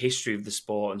terms of the history of the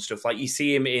sport and stuff. Like, you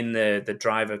see him in the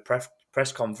driver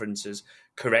press conferences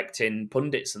correcting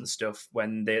pundits and stuff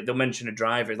when they'll mention a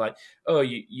driver, like, oh,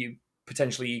 you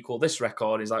potentially equal this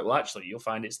record. He's like, well, actually, you'll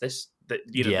find it's this. This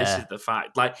is the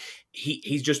fact. Like,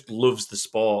 he just loves the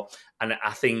sport, and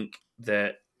I think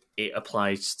that it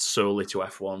applies solely to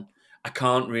F1. I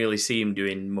can't really see him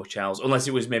doing much else, unless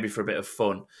it was maybe for a bit of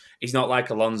fun. He's not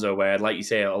like Alonso, where, like you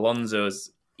say,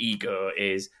 Alonso's ego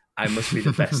is, I must be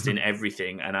the best in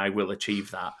everything, and I will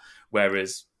achieve that.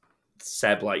 Whereas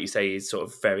Seb, like you say, is sort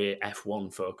of very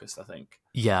F1 focused, I think.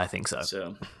 Yeah, I think so.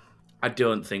 So I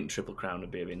don't think Triple Crown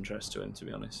would be of interest to him, to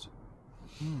be honest.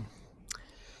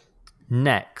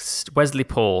 Next, Wesley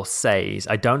Paul says,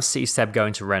 I don't see Seb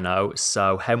going to Renault,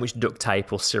 so how much duct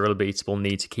tape will Cyril Beatable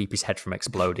need to keep his head from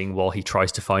exploding while he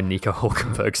tries to find Nico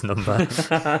Hulkenberg's number?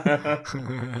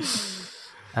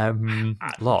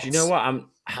 Lots. Do you know what?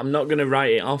 I'm not going to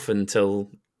write it off until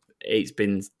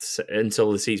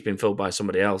the seat's been filled by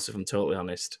somebody else, if I'm totally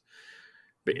honest.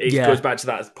 But it goes back to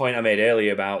that point I made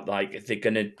earlier about, like, if they're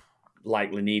going to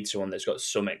likely need someone that's got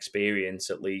some experience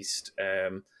at least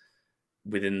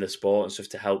within the sport and stuff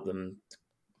to help them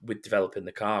with developing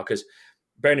the car. Because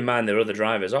bearing in mind there are other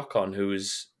drivers, Ocon,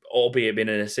 who's albeit been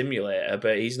in a simulator,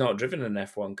 but he's not driven an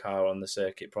F1 car on the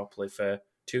circuit properly for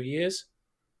 2 years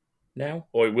now,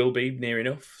 or it will be near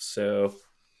enough. So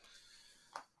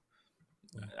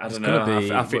I don't know.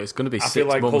 It's going to be 6 months. I feel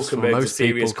like Hulkenberg's a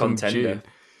serious contender.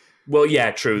 Well, yeah,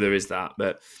 true, there is that,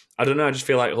 but I don't know. I just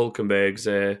feel like Hulkenberg's.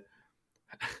 I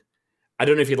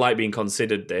don't know if he'd like being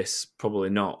considered this.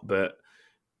 Probably not, but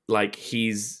like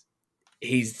he's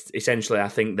essentially, I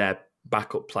think, their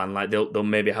backup plan. Like they'll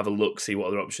maybe have a look, see what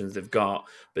other options they've got,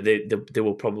 but they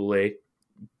will probably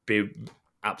be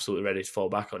absolutely ready to fall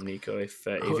back on Nico if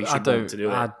he should want to do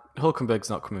it. Hulkenberg's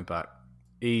not coming back.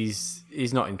 He's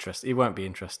not interested. He won't be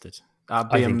interested. I'd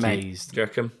be amazed. Do you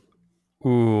reckon?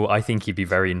 Ooh, I think he'd be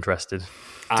very interested.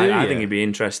 I think he'd be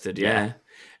interested. Yeah.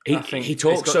 He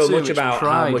talks so much about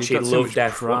how much he loved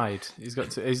F1.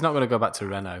 He's not going to go back to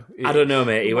Renault. I don't know,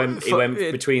 mate. He went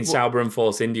between Sauber and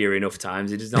Force India enough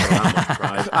times. He does not have that much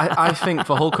pride. I think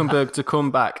for Hulkenberg to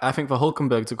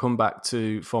come back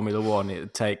to Formula One, it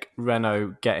would take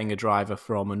Renault getting a driver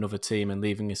from another team and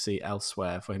leaving a seat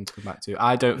elsewhere for him to come back to.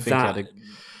 I don't think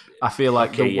I feel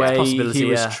like the way he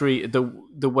was treated,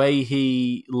 the way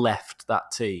he left that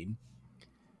team,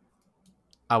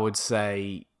 I would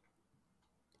say,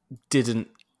 didn't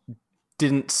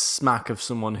smack of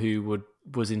someone who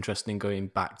was interested in going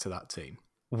back to that team.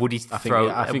 Would he I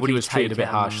think he was treated a bit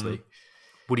harshly.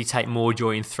 Would he take more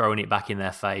joy in throwing it back in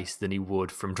their face than he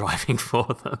would from driving for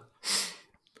them?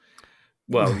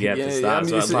 Well, yeah,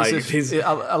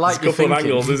 I like a couple of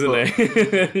angles, isn't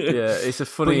it? Yeah, it's a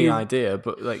funny idea,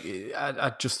 but like,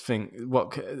 I just think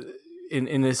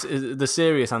in this, the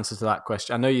serious answer to that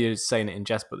question. I know you're saying it in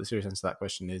jest, but the serious answer to that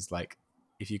question is like,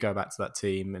 if you go back to that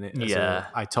team and it's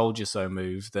I told you so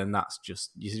move, then that's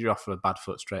just you're off on a bad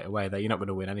foot straight away. There, you're not going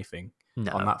to win anything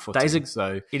on that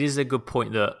footing. It is a good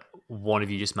point that one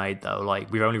of you just made, though.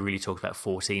 Like, we've only really talked about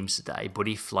 4 teams today, but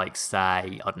if, like, say,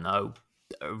 I don't know,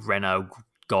 Renault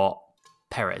got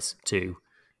Perez to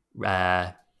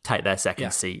take their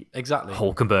second seat, exactly,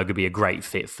 Hulkenberg would be a great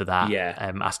fit for that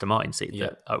Aston Martin seat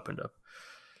that opened up.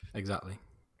 Exactly.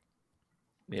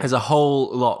 Yeah. There's a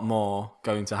whole lot more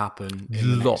going to happen.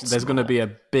 There's going to be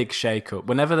a big shake-up.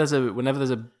 Whenever there's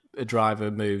a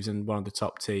driver moves in one of the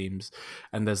top teams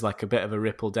and there's like a bit of a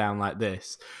ripple down like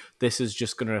this is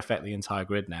just going to affect the entire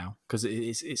grid now, because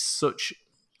there's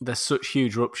such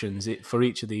huge eruptions for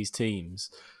each of these teams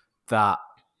that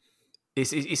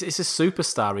it's a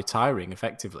superstar retiring,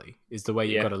 effectively, is the way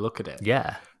you've got to look at it.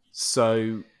 Yeah.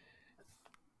 So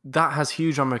that has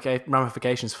huge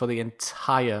ramifications for the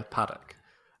entire paddock.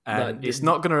 And it's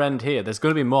not going to end here. There's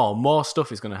going to be more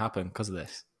stuff is going to happen because of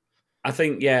this. I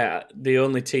think, the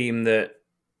only team that,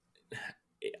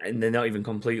 and they're not even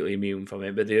completely immune from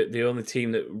it, but the only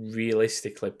team that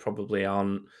realistically probably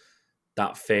aren't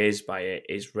that phased by it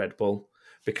is Red Bull,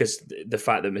 because the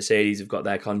fact that Mercedes have got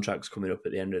their contracts coming up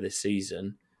at the end of this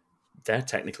season, they're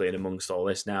technically in amongst all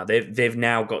this now. They've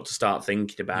now got to start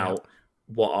thinking about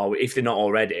what are we, if they're not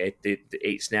already,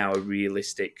 it's now a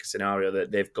realistic scenario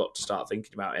that they've got to start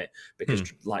thinking about it, because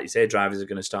like you say, drivers are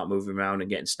going to start moving around and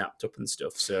getting snapped up and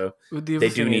stuff, so they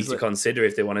do need to consider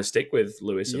if they want to stick with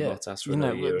Lewis and Bottas for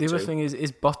another year or two. The other thing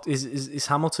is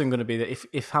Hamilton going to be that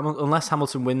unless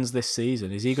Hamilton wins this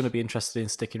season, is he going to be interested in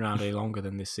sticking around any longer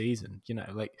than this season?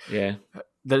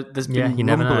 There's been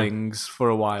rumblings for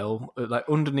a while, like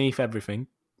underneath everything.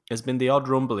 There's been the odd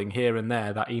rumbling here and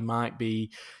there that he might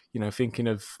be, thinking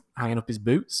of hanging up his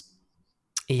boots.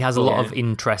 He has a lot of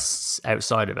interests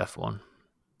outside of F1.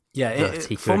 Yeah,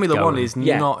 Formula One is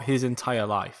not his entire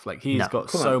life. Like, he's got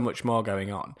so much more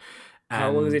going on.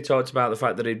 How long has he talked about the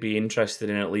fact that he'd be interested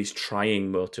in at least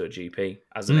trying MotoGP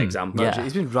as an example? Yeah.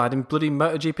 He's been riding bloody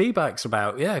MotoGP bikes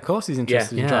about. Yeah, of course he's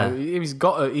interested in driving. He's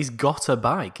got a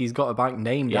bike. He's got a bike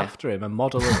named after him, a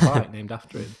model of bike named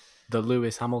after him. The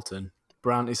Lewis Hamilton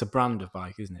brand. It's a brand of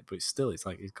bike, isn't it? But it's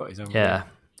like he's got his own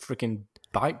freaking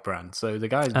bike brand. So the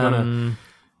guy's gonna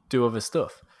do other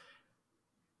stuff.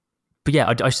 But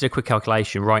I just did a quick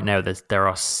calculation. Right now, there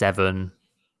are 7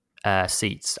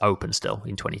 seats open still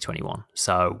in 2021.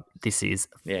 So this is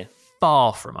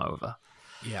far from over.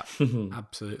 Yeah,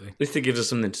 absolutely. At least it gives us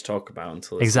something to talk about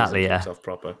until the season kicks off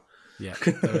proper. Yeah.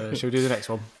 Shall we do the next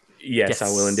one? Yes, I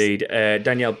will indeed.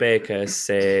 Danielle Baker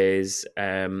says,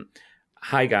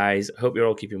 hi guys, hope you're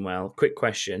all keeping well. Quick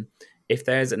question. If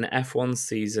there's an F1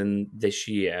 season this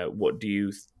year, what do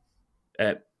you...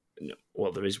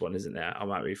 well, there is one, isn't there? I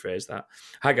might rephrase that.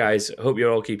 Hi guys, hope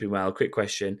you're all keeping well. Quick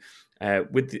question.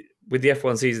 With the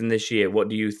F1 season this year, what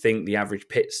do you think the average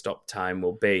pit stop time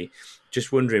will be?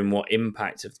 Just wondering what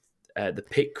impact of the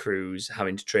pit crews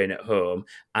having to train at home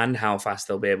and how fast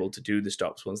they'll be able to do the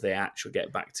stops once they actually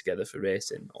get back together for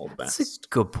racing. All the best. That's a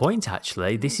good point,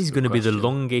 actually. This is going to be the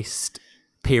longest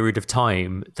period of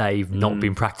time they've not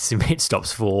been practicing pit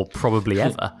stops for probably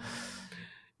ever.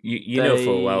 You know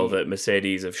full well that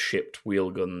Mercedes have shipped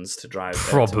wheel guns to drive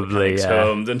probably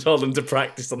homes and told them to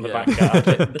practice on the back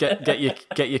yard.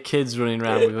 get your kids running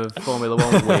around with a Formula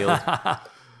One wheel.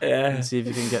 And see if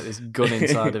you can get this gun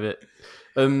inside of it.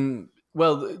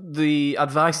 Well, the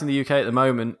advice in the UK at the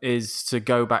moment is to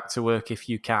go back to work if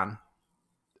you can,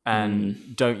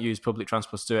 and don't use public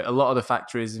transport to do it. A lot of the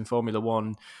factories in Formula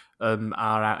One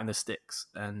are out in the sticks,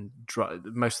 and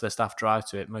most of their staff drive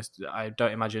to it. I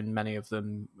don't imagine many of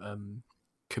them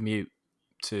commute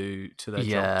to their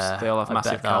jobs. They all have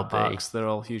massive car parks. They're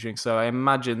all huge. So I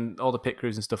imagine all the pit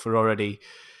crews and stuff are already,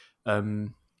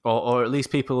 or at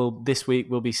least people this week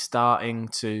will be starting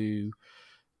to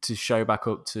show back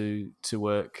up to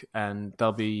work, and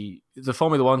they'll be the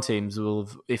Formula One teams will,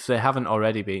 if they haven't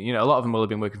already been, a lot of them will have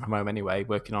been working from home anyway,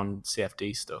 working on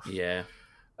CFD stuff. Yeah.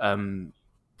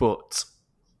 But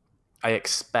I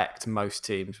expect most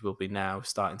teams will be now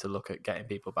starting to look at getting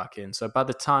people back in. So by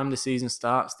the time the season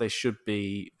starts, they should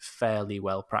be fairly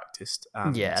well practiced.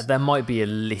 And there might be a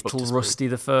little rusty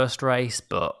the first race,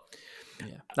 but...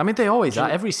 Yeah. I mean, they always are.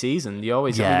 Every season, you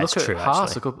always... Yeah, look it's at true,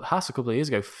 Haas a couple of years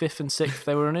ago, 5th and 6th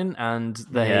they were running, and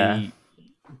they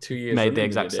 2 years made the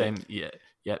exact same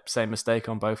same mistake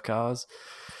on both cars.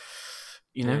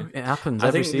 It happens.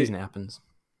 Every season it happens.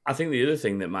 I think the other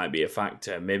thing that might be a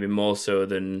factor, maybe more so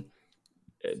than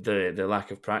the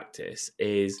lack of practice,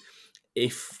 is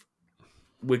if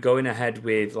we're going ahead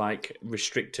with like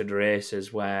restricted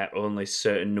races where only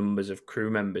certain numbers of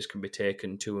crew members can be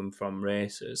taken to and from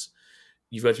races,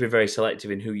 you've got to be very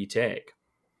selective in who you take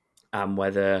and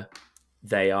whether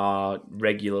they are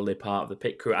regularly part of the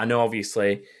pit crew. I know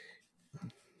obviously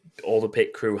all the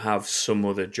pit crew have some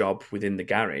other job within the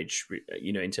garage,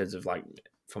 in terms of like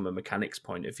from a mechanic's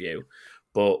point of view,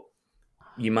 but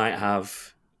you might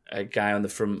have a guy on the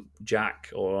front jack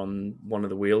or on one of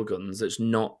the wheel guns it's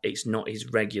not his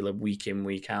regular week in,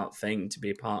 week out thing to be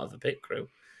a part of the pit crew,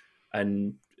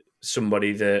 and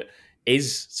somebody that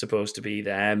is supposed to be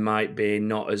there might be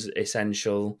not as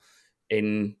essential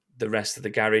in the rest of the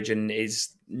garage and is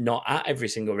not at every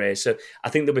single race. So I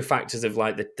think there'll be factors of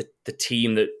like the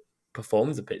team that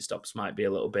performs the pit stops might be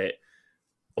a little bit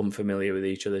unfamiliar with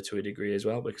each other to a degree as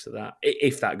well because of that.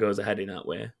 If that goes ahead in that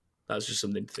way, that's just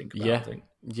something to think about. Yeah, I think.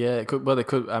 Yeah. It could. Well, they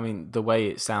could. I mean, the way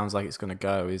it sounds like it's going to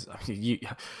go is,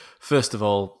 first of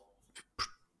all,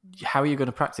 how are you going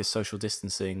to practice social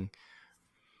distancing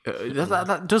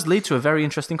That does lead to a very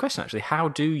interesting question, actually. How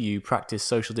do you practice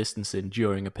social distancing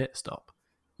during a pit stop?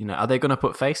 You know, are they going to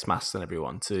put face masks on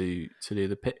everyone to do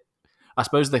the pit? I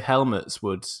suppose the helmets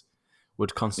would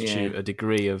constitute a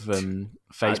degree of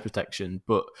face protection,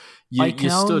 but you're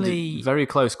stood in very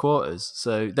close quarters,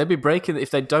 so they'd be breaking.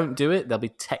 If they don't do it, they'll be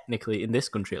technically, in this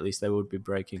country at least, they would be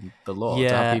breaking the law to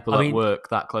have people that work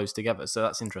that close together. So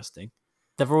that's interesting.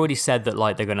 They've already said that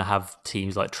like they're going to have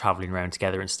teams like traveling around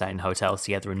together and staying in hotels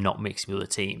together and not mixing with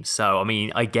other teams. So I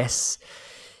mean, I guess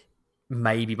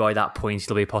maybe by that point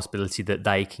there'll be a possibility that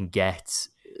they can get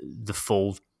the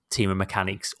full team of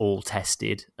mechanics all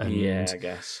tested. And I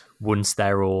guess once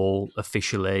they're all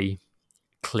officially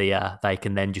clear, they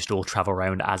can then just all travel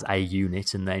around as a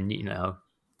unit, and then they're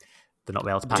not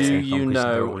able to pass. Do you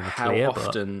know how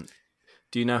often?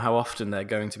 Do you know how often they're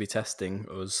going to be testing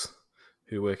us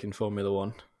who work in Formula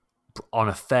One? On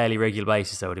a fairly regular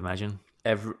basis, I would imagine.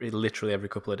 Literally every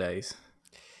couple of days.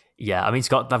 Yeah, I mean,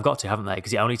 they've got to, haven't they?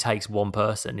 Because it only takes one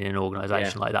person in an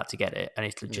organisation like that to get it, and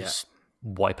it'll just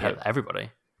wipe out everybody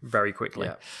very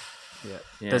quickly.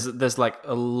 Yeah. There's like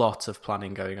a lot of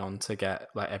planning going on to get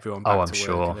like everyone back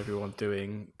to work and everyone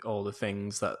doing all the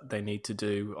things that they need to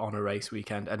do on a race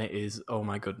weekend, and it is, oh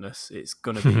my goodness, it's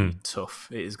going to be tough.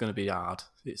 It is going to be hard.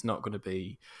 It's not going to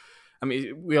be. I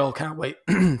mean, we all can't wait.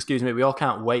 Excuse me. We all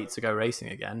can't wait to go racing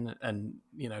again, and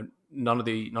none of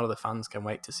the fans can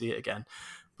wait to see it again.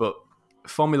 But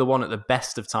Formula One, at the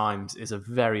best of times, is a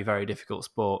very, very difficult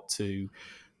sport to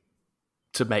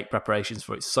make preparations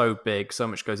for. It's so big, so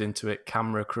much goes into it.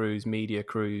 Camera crews, media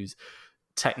crews,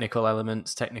 technical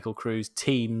elements, technical crews,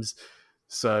 teams.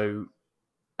 So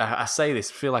I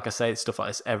feel like I say stuff like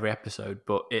this every episode,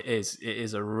 but it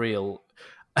is a real.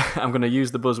 I'm going to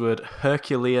use the buzzword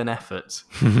Herculean effort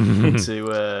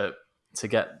to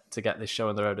get this show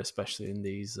on the road, especially in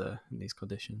these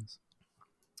conditions.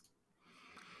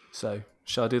 So,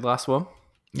 shall I do the last one?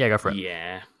 Yeah, go for it.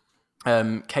 Yeah.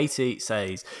 Katie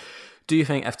says, do you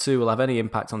think F2 will have any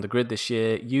impact on the grid this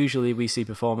year? Usually we see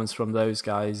performance from those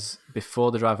guys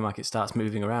before the driver market starts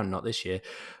moving around, not this year.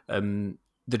 The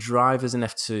drivers in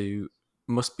F2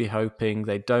 must be hoping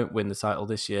they don't win the title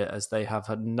this year, as they have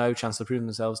had no chance to prove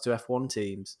themselves to F1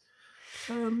 teams.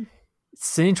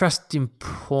 It's an interesting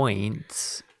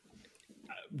point.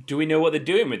 Do we know what they're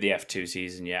doing with the F2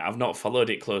 season yet? I've not followed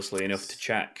it closely enough to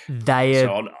check. They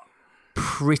are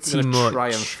pretty much try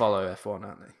and follow F1,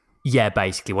 aren't they? Yeah,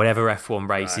 basically, whatever F1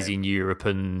 races in Europe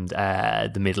and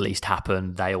the Middle East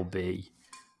happen, they'll be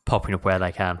popping up where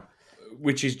they can.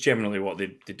 Which is generally what they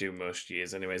do most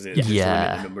years, anyways. It's just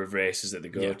limit the number of races that they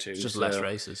go to. It's just less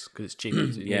races because it's cheaper.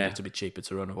 You need it to be cheaper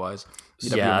to run, otherwise.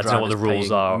 I don't know what the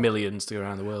rules are. Millions to go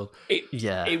around the world.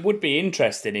 It would be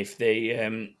interesting if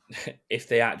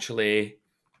they actually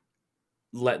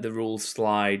let the rules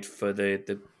slide for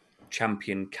the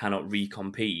champion cannot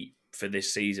recompete for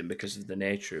this season because of the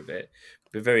nature of it.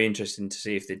 It'd be very interesting to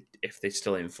see if they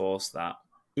still enforce that.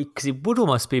 Because it would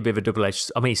almost be a bit of a double-edged...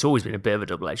 I mean, it's always been a bit of a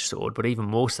double-edged sword, but even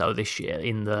more so this year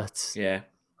in that...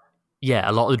 Yeah,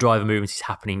 a lot of the driver movement is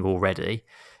happening already.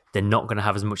 They're not going to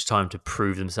have as much time to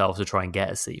prove themselves to try and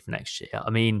get a seat for next year. I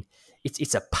mean,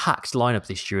 it's a packed lineup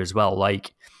this year as well.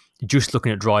 Like, just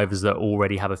looking at drivers that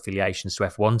already have affiliations to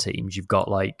F1 teams, you've got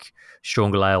like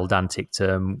Sean Gelael, Dan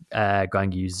Ticktum,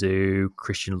 Guan Yu Zhu,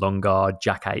 Christian Lundgaard,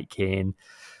 Jack Aitken...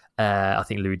 I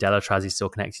think Louis Delatraz is still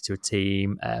connected to a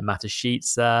team. Mata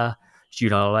Sheetzer,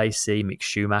 Julian Alesi, Mick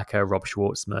Schumacher, Rob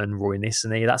Schwartzman, Roy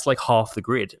Nissany. That's like half the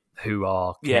grid who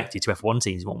are connected to F1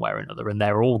 teams one way or another, and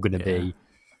they're all going to be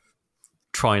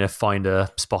trying to find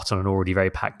a spot on an already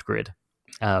very packed grid.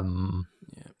 But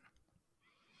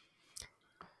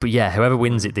yeah, whoever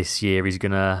wins it this year is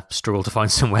going to struggle to find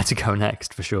somewhere to go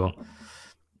next for sure.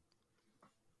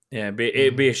 Yeah,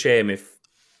 it'd be a shame if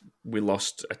we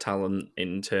lost a talent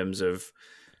in terms of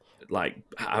like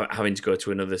having to go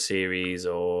to another series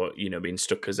or being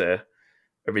stuck as a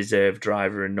reserve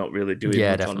driver and not really doing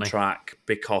much on track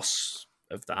because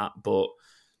of that. But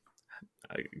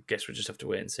I guess we'll just have to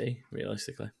wait and see,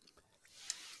 realistically.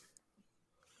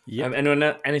 Yeah.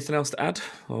 Anything else to add?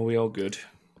 Or are we all good?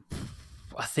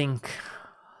 I think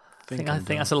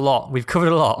that's a lot. We've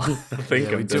covered a lot.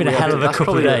 It's been a hell of a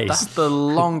couple of days. That's the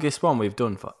longest one we've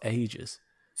done for ages.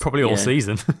 Probably all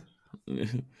season.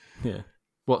 Yeah.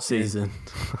 What season?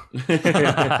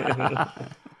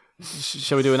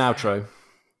 Shall we do an outro?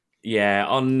 Yeah,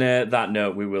 on that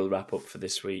note, we will wrap up for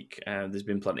this week. There's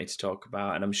been plenty to talk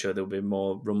about, and I'm sure there'll be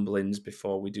more rumblings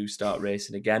before we do start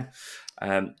racing again.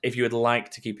 If you would like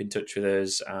to keep in touch with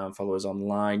us and follow us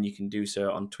online, you can do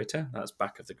so on Twitter. That's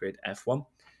Back of the Grid F1. You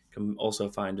can also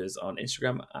find us on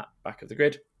Instagram at Back of the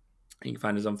Grid. You can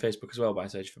find us on Facebook as well by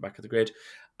searching for Back of the Grid.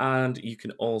 And you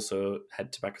can also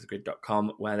head to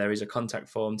backofthegrid.com where there is a contact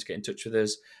form to get in touch with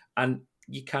us. And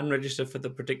you can register for the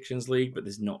Predictions League, but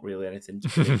there's not really anything to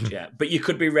predict yet. But you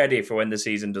could be ready for when the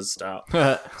season does start.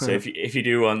 So if you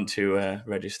do want to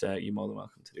register, you're more than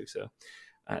welcome to do so.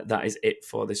 That is it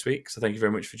for this week. So thank you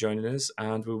very much for joining us.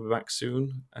 And we'll be back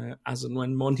soon as and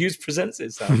when more news presents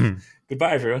itself.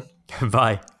 Goodbye, everyone.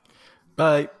 Bye.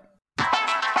 Bye.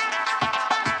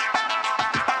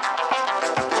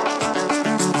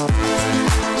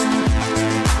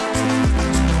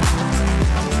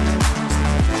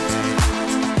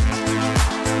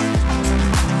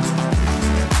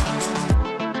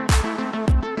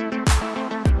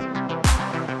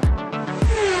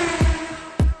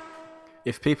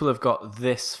 If people have got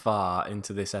this far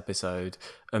into this episode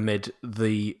amid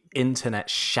the internet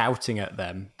shouting at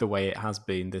them the way it has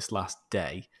been this last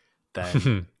day,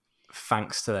 then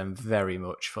thanks to them very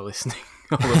much for listening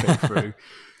all the way through.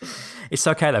 It's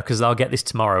okay, though, because I'll get this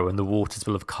tomorrow and the waters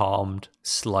will have calmed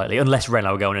slightly, unless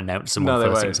Renault go and announce someone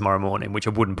first thing tomorrow morning, which I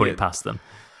wouldn't put it past them.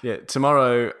 Yeah,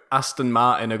 tomorrow Aston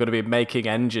Martin are going to be making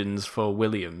engines for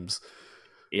Williams.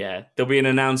 Yeah, there'll be an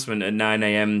announcement at 9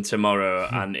 a.m. tomorrow,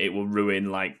 and it will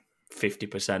ruin like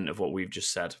 50% of what we've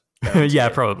just said. Yeah,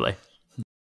 probably.